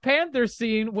Black Panther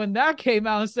scene when that came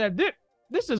out and said,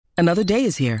 this is... Another day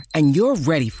is here, and you're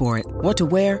ready for it. What to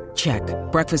wear? Check.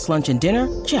 Breakfast, lunch, and dinner?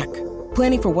 Check.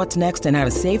 Planning for what's next and how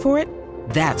to save for it?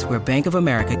 That's where Bank of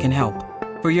America can help.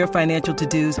 For your financial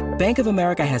to-dos, Bank of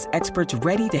America has experts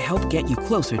ready to help get you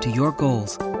closer to your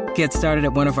goals. Get started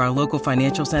at one of our local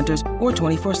financial centers or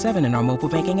 24/7 in our mobile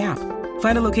banking app.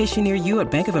 Find a location near you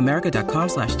at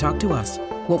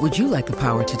bankofamerica.com/talktous. What would you like the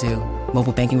power to do?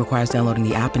 Mobile banking requires downloading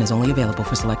the app and is only available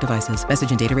for select devices. Message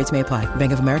and data rates may apply.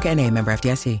 Bank of America N.A., member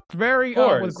FDIC. Very,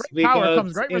 with great power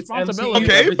comes great responsibility.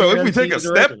 Okay, but if we take a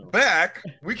step back,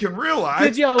 we can realize...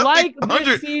 Did you like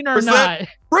this scene or not?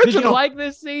 Did you like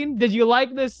this scene? Did you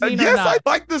like this scene or not? Yes, I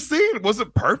liked the scene. Was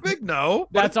it perfect? No.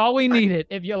 That's all we needed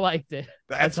if you liked it.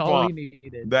 That's all we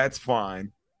needed. That's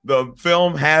fine. The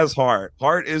film has heart.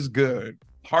 Heart is good.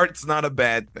 Heart's not a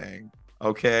bad thing.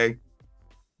 Okay?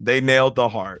 They nailed the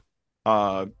heart.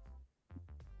 Jaime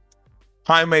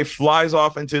flies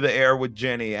off into the air with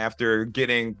Jenny after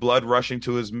getting blood rushing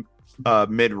to his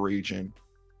mid-region.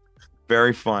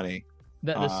 Very funny.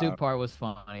 The suit part was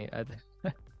funny.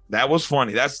 That was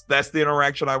funny. That's the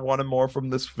interaction I wanted more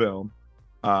from this film.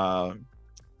 Ted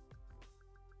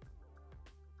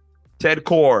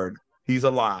Cord, he's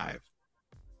alive.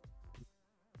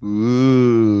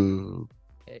 Ooh.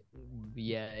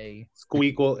 Yay.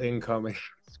 Squeakle incoming.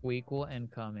 Squeakle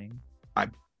incoming. I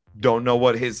don't know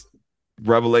what his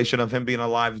revelation of him being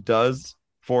alive does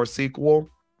for a sequel.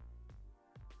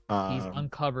 He's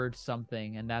uncovered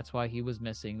something, and that's why he was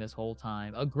missing this whole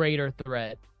time. A greater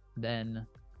threat than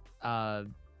oh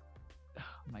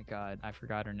my god, I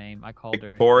forgot her name. I called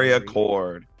Victoria her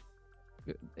Cord.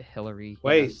 Hillary.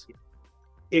 Wait. Yes.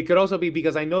 It could also be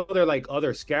because I know they're like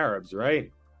other scarabs,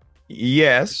 right?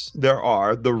 Yes, there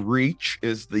are. The Reach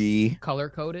is the color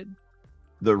coded.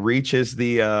 The Reach is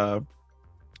the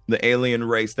alien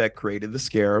race that created the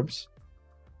scarabs.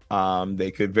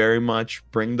 They could very much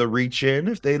bring the Reach in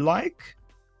if they like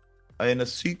in a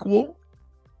sequel.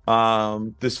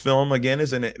 This film again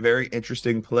is in a very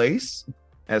interesting place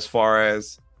as far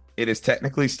as it is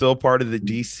technically still part of the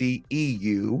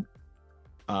DCEU.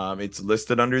 It's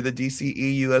listed under the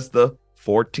DCEU as the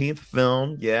 14th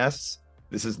film. Yes.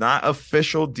 This is not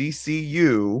official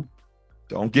DCU.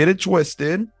 Don't get it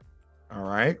twisted. All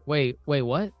right. Wait,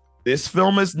 what? This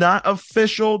film is not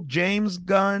official James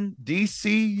Gunn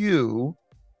DCU.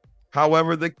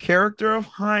 However, the character of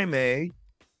Jaime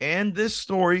and this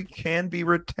story can be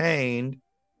retained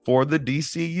for the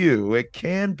DCU. It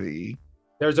can be.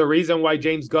 There's a reason why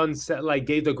James Gunn said,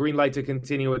 gave the green light to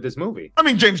continue with this movie. I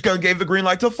mean, James Gunn gave the green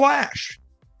light to Flash.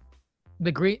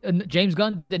 James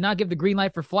Gunn did not give the green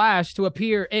light for Flash to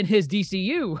appear in his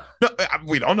DCU. No,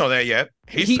 we don't know that yet.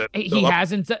 He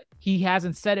hasn't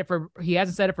said it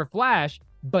for Flash,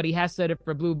 but he has said it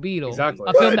for Blue Beetle, exactly.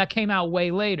 a film that came out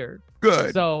way later.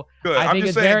 Good. So good. I think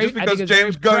just saying, very, just because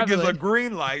James Gunn gives a prevalent.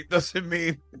 green light doesn't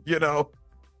mean,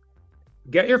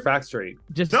 Get your facts straight.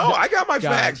 I got my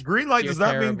Josh, facts. Green light does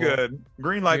not mean good.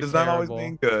 Green light does not always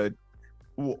mean good.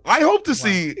 I hope to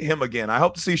see him again. I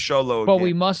hope to see Sholo But again.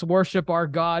 we must worship our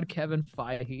God, Kevin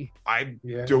Feige. I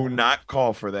do not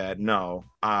call for that. No.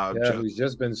 He's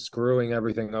just been screwing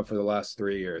everything up for the last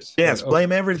 3 years. Yes,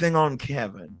 blame everything on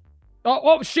Kevin.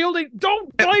 Oh, shielding!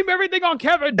 Don't blame everything on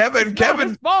Kevin. Kevin,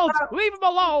 His fault. Leave him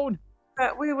alone.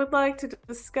 That we would like to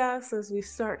discuss as we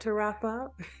start to wrap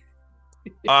up.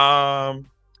 I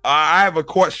have a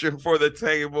question for the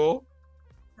table.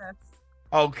 Yes.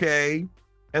 Okay.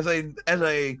 As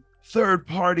a third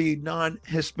party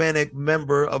non-Hispanic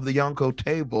member of the Yonko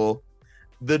table,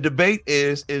 the debate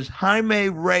is Jaime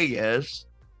Reyes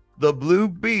the Blue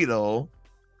Beetle?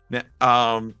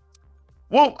 Now,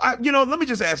 let me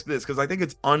just ask this, because I think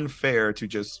it's unfair to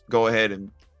just go ahead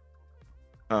and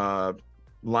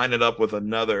line it up with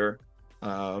another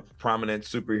prominent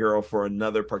superhero for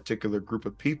another particular group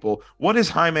of people. What is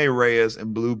Jaime Reyes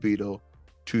and Blue Beetle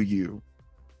to you?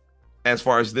 As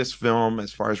far as this film,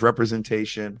 as far as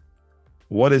representation,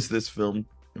 what is this film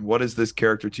and what is this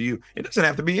character to you? It doesn't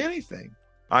have to be anything.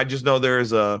 I just know there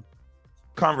is a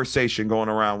conversation going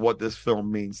around what this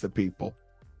film means to people.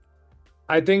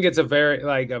 I think it's a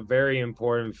very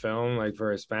important film,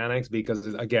 for Hispanics, because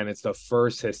again, it's the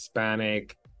first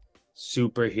Hispanic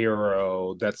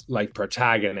superhero that's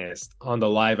protagonist on the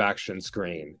live action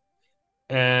screen,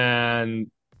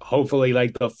 and hopefully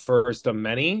the first of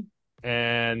many.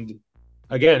 And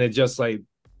again, it's just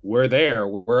we're there,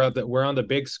 we're on the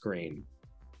big screen,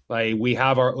 we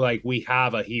have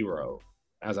a hero,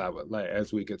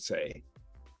 as we could say.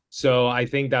 So I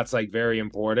think that's very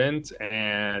important,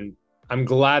 and I'm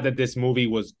glad that this movie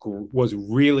was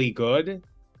really good,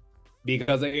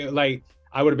 because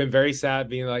I would have been very sad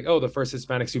being the first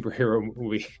Hispanic superhero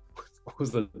movie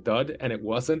was the dud, and it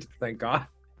wasn't, thank God.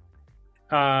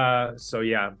 So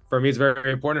yeah, for me it's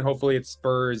very important. Hopefully it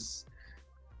spurs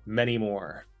many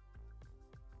more.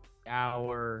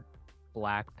 Our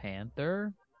Black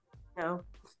Panther? No.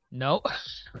 No.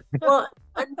 Well,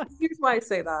 here's why I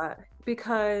say that,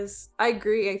 because I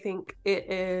agree. I think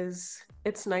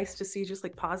it's nice to see just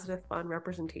positive, fun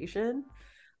representation.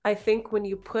 I think when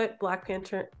you put Black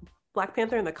Panther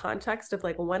in the context of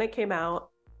when it came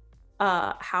out,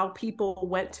 how people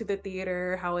went to the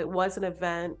theater, how it was an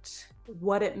event,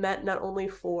 what it meant not only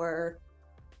for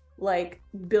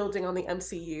building on the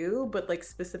MCU, but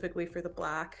specifically for the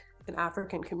Black and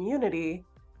African community,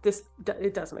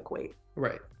 it doesn't equate.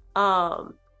 Right.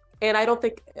 And I don't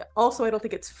think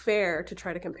it's fair to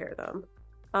try to compare them.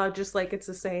 Just it's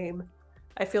the same.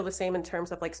 I feel the same in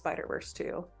terms of Spider-Verse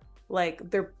too.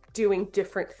 They're doing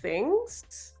different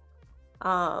things.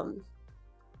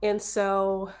 And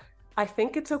so I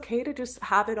think it's okay to just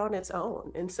have it on its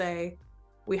own and say,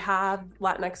 we have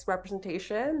Latinx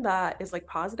representation that is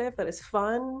positive, that is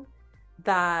fun,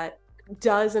 that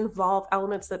does involve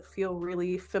elements that feel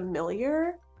really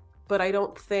familiar, but I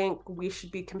don't think we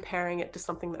should be comparing it to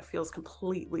something that feels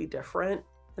completely different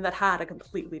and that had a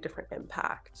completely different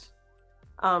impact.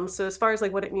 So as far as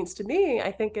what it means to me,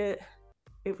 I think it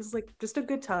was just a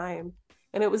good time,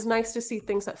 and it was nice to see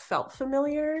things that felt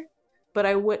familiar, but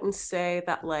I wouldn't say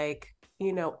that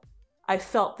I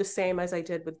felt the same as I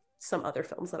did with some other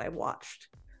films that I watched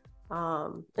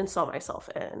and saw myself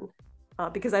in,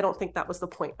 because I don't think that was the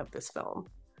point of this film.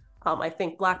 I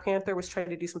think Black Panther was trying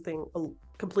to do something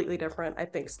completely different. I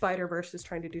think Spider-Verse is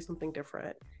trying to do something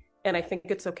different. And I think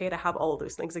it's okay to have all of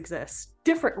those things exist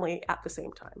differently at the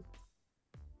same time.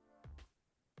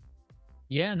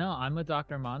 Yeah, no, I'm with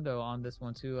Dr. Mondo on this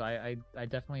one too. I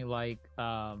definitely like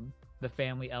the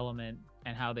family element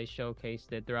and how they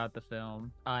showcased it throughout the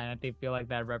film. And I feel like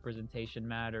that representation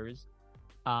matters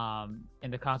in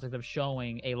the context of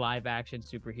showing a live action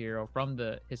superhero from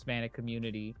the Hispanic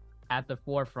community at the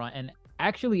forefront, and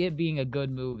actually it being a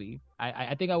good movie.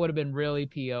 I think I would have been really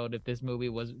PO'd if this movie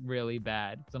was really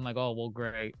bad. So I'm oh, well,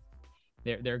 great.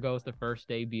 There goes the first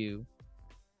debut.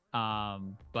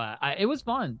 But it was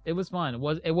fun. It was fun.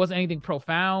 It wasn't anything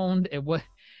profound.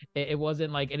 It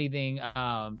wasn't like anything.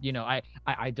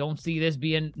 I don't see this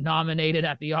being nominated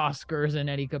at the Oscars in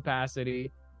any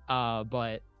capacity.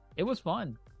 But it was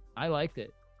fun. I liked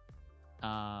it.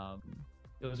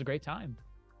 It was a great time.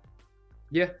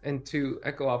 Yeah, and to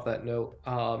echo off that note,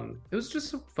 it was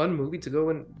just a fun movie to go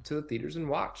into the theaters and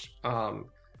watch.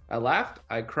 I laughed,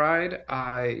 I cried,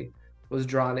 I was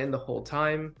drawn in the whole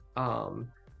time.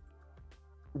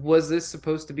 Was this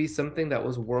supposed to be something that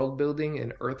was world building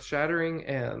and earth shattering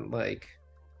and like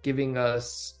giving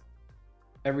us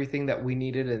everything that we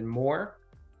needed and more?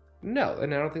 No,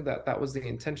 and I don't think that was the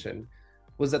intention.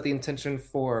 Was that the intention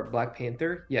for Black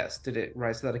Panther? Yes. Did it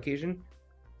rise to that occasion?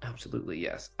 Absolutely,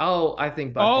 yes. Oh, I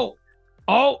think. But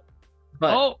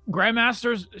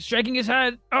Grandmaster's shaking his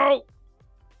head.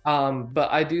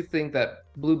 But I do think that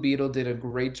Blue Beetle did a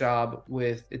great job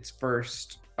with its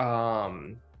first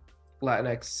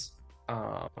Latinx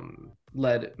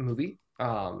led movie,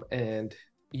 and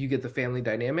you get the family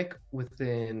dynamic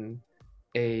within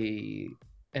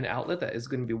an outlet that is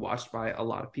going to be watched by a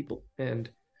lot of people, and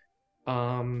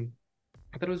I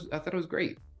thought it was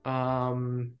great.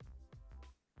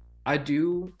 I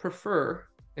do prefer,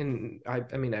 and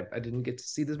I mean I didn't get to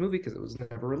see this movie because it was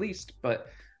never released,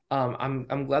 but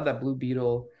I'm glad that Blue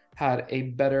Beetle had a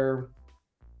better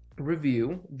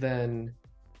review than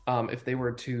if they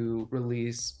were to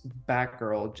release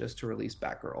Batgirl just to release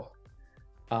Batgirl.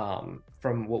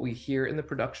 From what we hear in the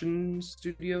production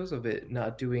studios of it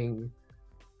not doing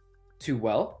too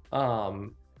well,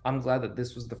 I'm glad that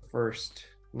this was the first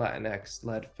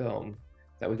Latinx-led film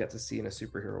that we got to see in a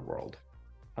superhero world,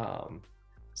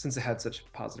 since it had such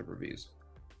positive reviews.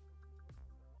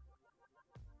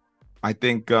 I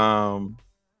think, well,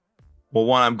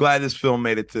 one, I'm glad this film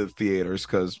made it to the theaters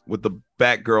because with the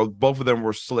Batgirl, both of them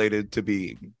were slated to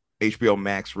be HBO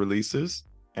Max releases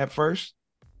at first.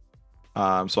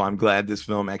 So I'm glad this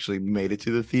film actually made it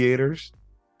to the theaters.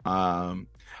 I'm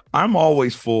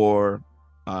always for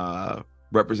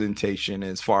representation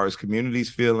as far as communities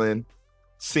feeling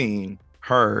seen,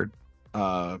 heard,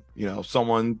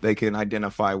 someone they can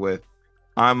identify with.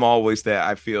 I'm always that.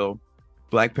 I feel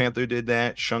Black Panther did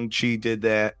that, Shang-Chi did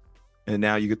that, and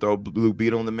now you could throw Blue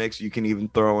Beetle in the mix. You can even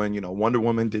throw in, Wonder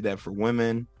Woman did that for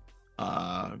women,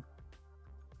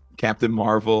 Captain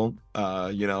Marvel,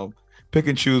 pick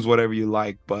and choose whatever you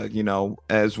like. But,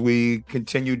 as we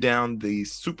continue down the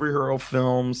superhero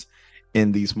films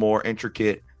in these more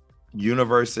intricate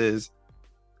universes,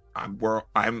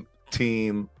 I'm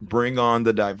team bring on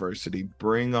the diversity,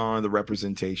 bring on the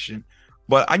representation.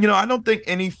 But I don't think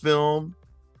any film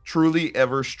truly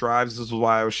ever strives, this is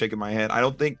why I was shaking my head, I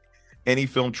don't think any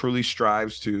film truly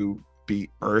strives to be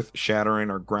earth shattering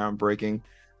or groundbreaking.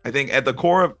 I think at the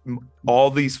core of all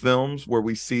these films where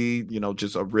we see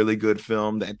just a really good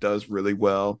film that does really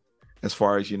well as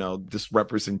far as this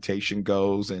representation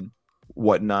goes and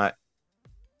whatnot,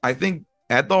 I think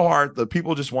at the heart, the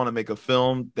people just want to make a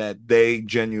film that they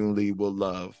genuinely will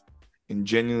love and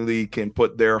genuinely can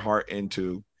put their heart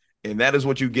into. And that is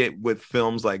what you get with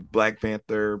films like Black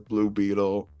Panther, Blue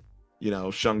Beetle,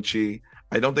 Shang-Chi.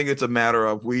 I don't think it's a matter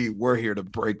of we're here to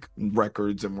break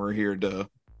records and we're here to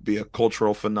be a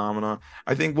cultural phenomenon.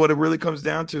 I think what it really comes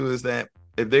down to is that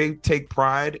if they take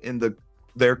pride in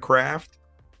their craft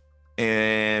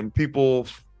and people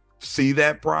see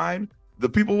that pride, the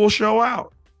people will show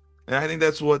out. And I think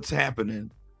that's what's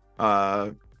happening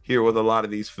here with a lot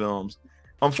of these films.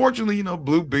 Unfortunately,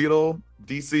 Blue Beetle,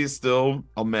 DC is still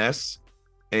a mess,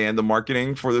 and the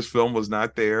marketing for this film was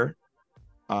not there.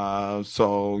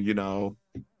 So,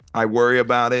 I worry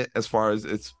about it as far as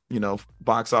its,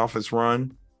 box office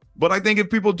run. But I think if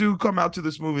people do come out to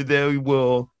this movie, they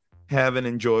will have an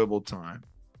enjoyable time.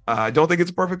 I don't think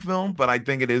it's a perfect film, but I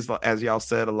think it is, as y'all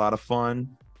said, a lot of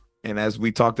fun. And as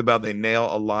we talked about, they nail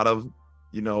a lot of,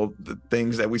 the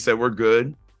things that we said were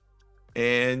good.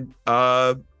 And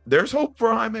there's hope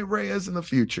for Jaime Reyes in the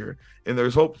future. And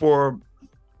there's hope for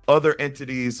other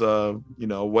entities of,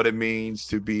 what it means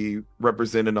to be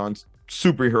represented on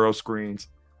superhero screens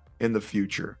in the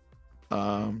future.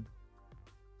 Do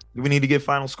we need to get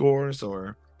final scores,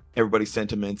 or everybody's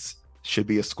sentiments should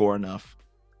be a score enough?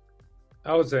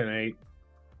 I would say an 8.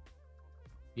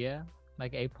 Yeah,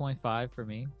 like 8.5 for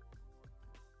me.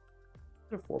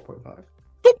 4.5.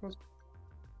 Out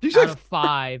of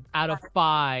 5. Out of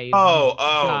 5. Oh.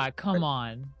 God, come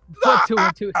on. Put two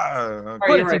and two.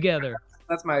 Put it together.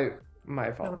 That's my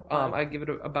fault. I give it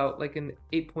about like an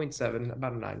 8.7,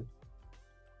 about a 9.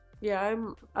 Yeah,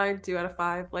 I do out of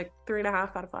 5, like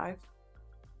 3.5 out of 5.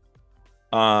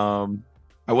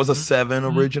 I was a 7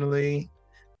 originally.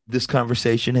 This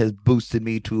conversation has boosted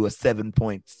me to a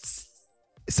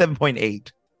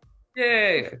 7.8.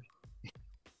 Yay.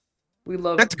 We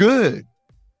love That's good.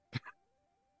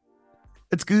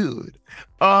 It's good.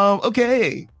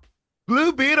 Okay.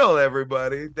 Blue Beetle,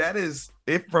 everybody. That is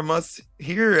it from us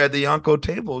here at the Yonko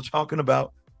table talking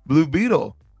about Blue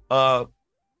Beetle. Go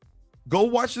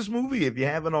watch this movie if you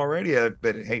haven't already.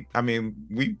 But hey, I mean,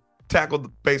 we tackled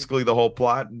basically the whole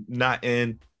plot, not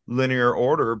in linear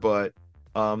order, but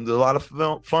there's a lot of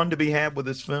fun to be had with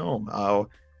this film.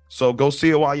 So go see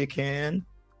it while you can.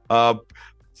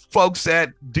 Folks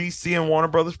at DC and Warner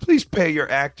Brothers, please pay your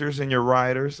actors and your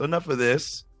writers. Enough of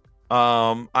this.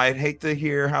 I'd hate to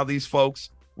hear how these folks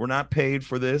were not paid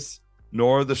for this,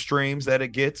 nor the streams that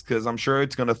it gets, because I'm sure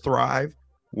it's going to thrive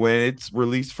when it's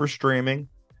released for streaming.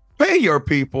 Pay your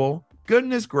people.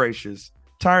 Goodness gracious.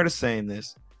 Tired of saying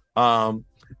this.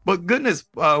 But goodness,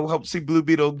 hope to see Blue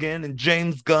Beetle again and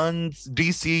James Gunn's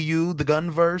DCEU, the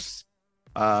Gunverse.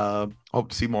 Hope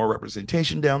to see more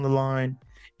representation down the line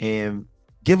and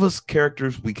give us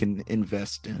characters we can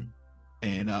invest in.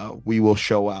 And we will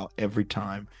show out every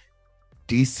time.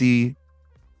 DC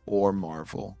or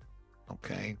Marvel.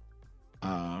 Okay.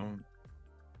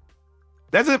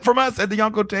 That's it from us at the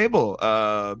Yonko table.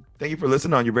 Thank you for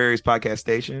listening on your various podcast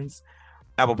stations.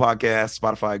 Apple Podcasts,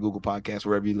 Spotify, Google Podcasts,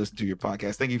 wherever you listen to your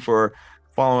podcast. Thank you for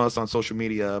following us on social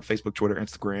media, Facebook, Twitter,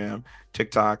 Instagram,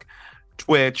 TikTok,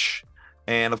 Twitch.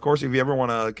 And of course, if you ever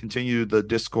want to continue the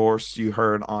discourse you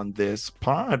heard on this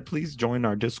pod, please join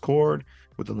our Discord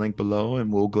with the link below,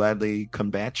 and we'll gladly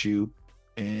combat you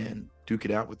and duke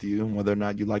it out with you. And whether or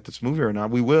not you like this movie or not,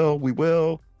 we will.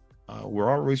 We're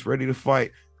always ready to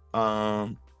fight.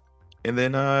 And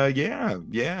then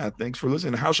yeah, thanks for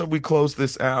listening. How should we close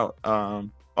this out?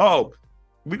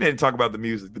 We didn't talk about the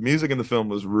music. The music in the film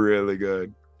was really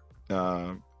good.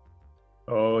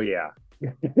 Oh yeah.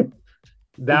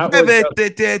 That was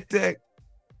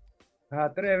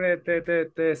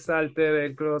Atrévete, salte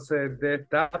del closet,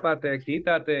 destápate,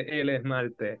 quítate el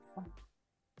esmalte.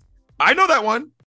 I know that one.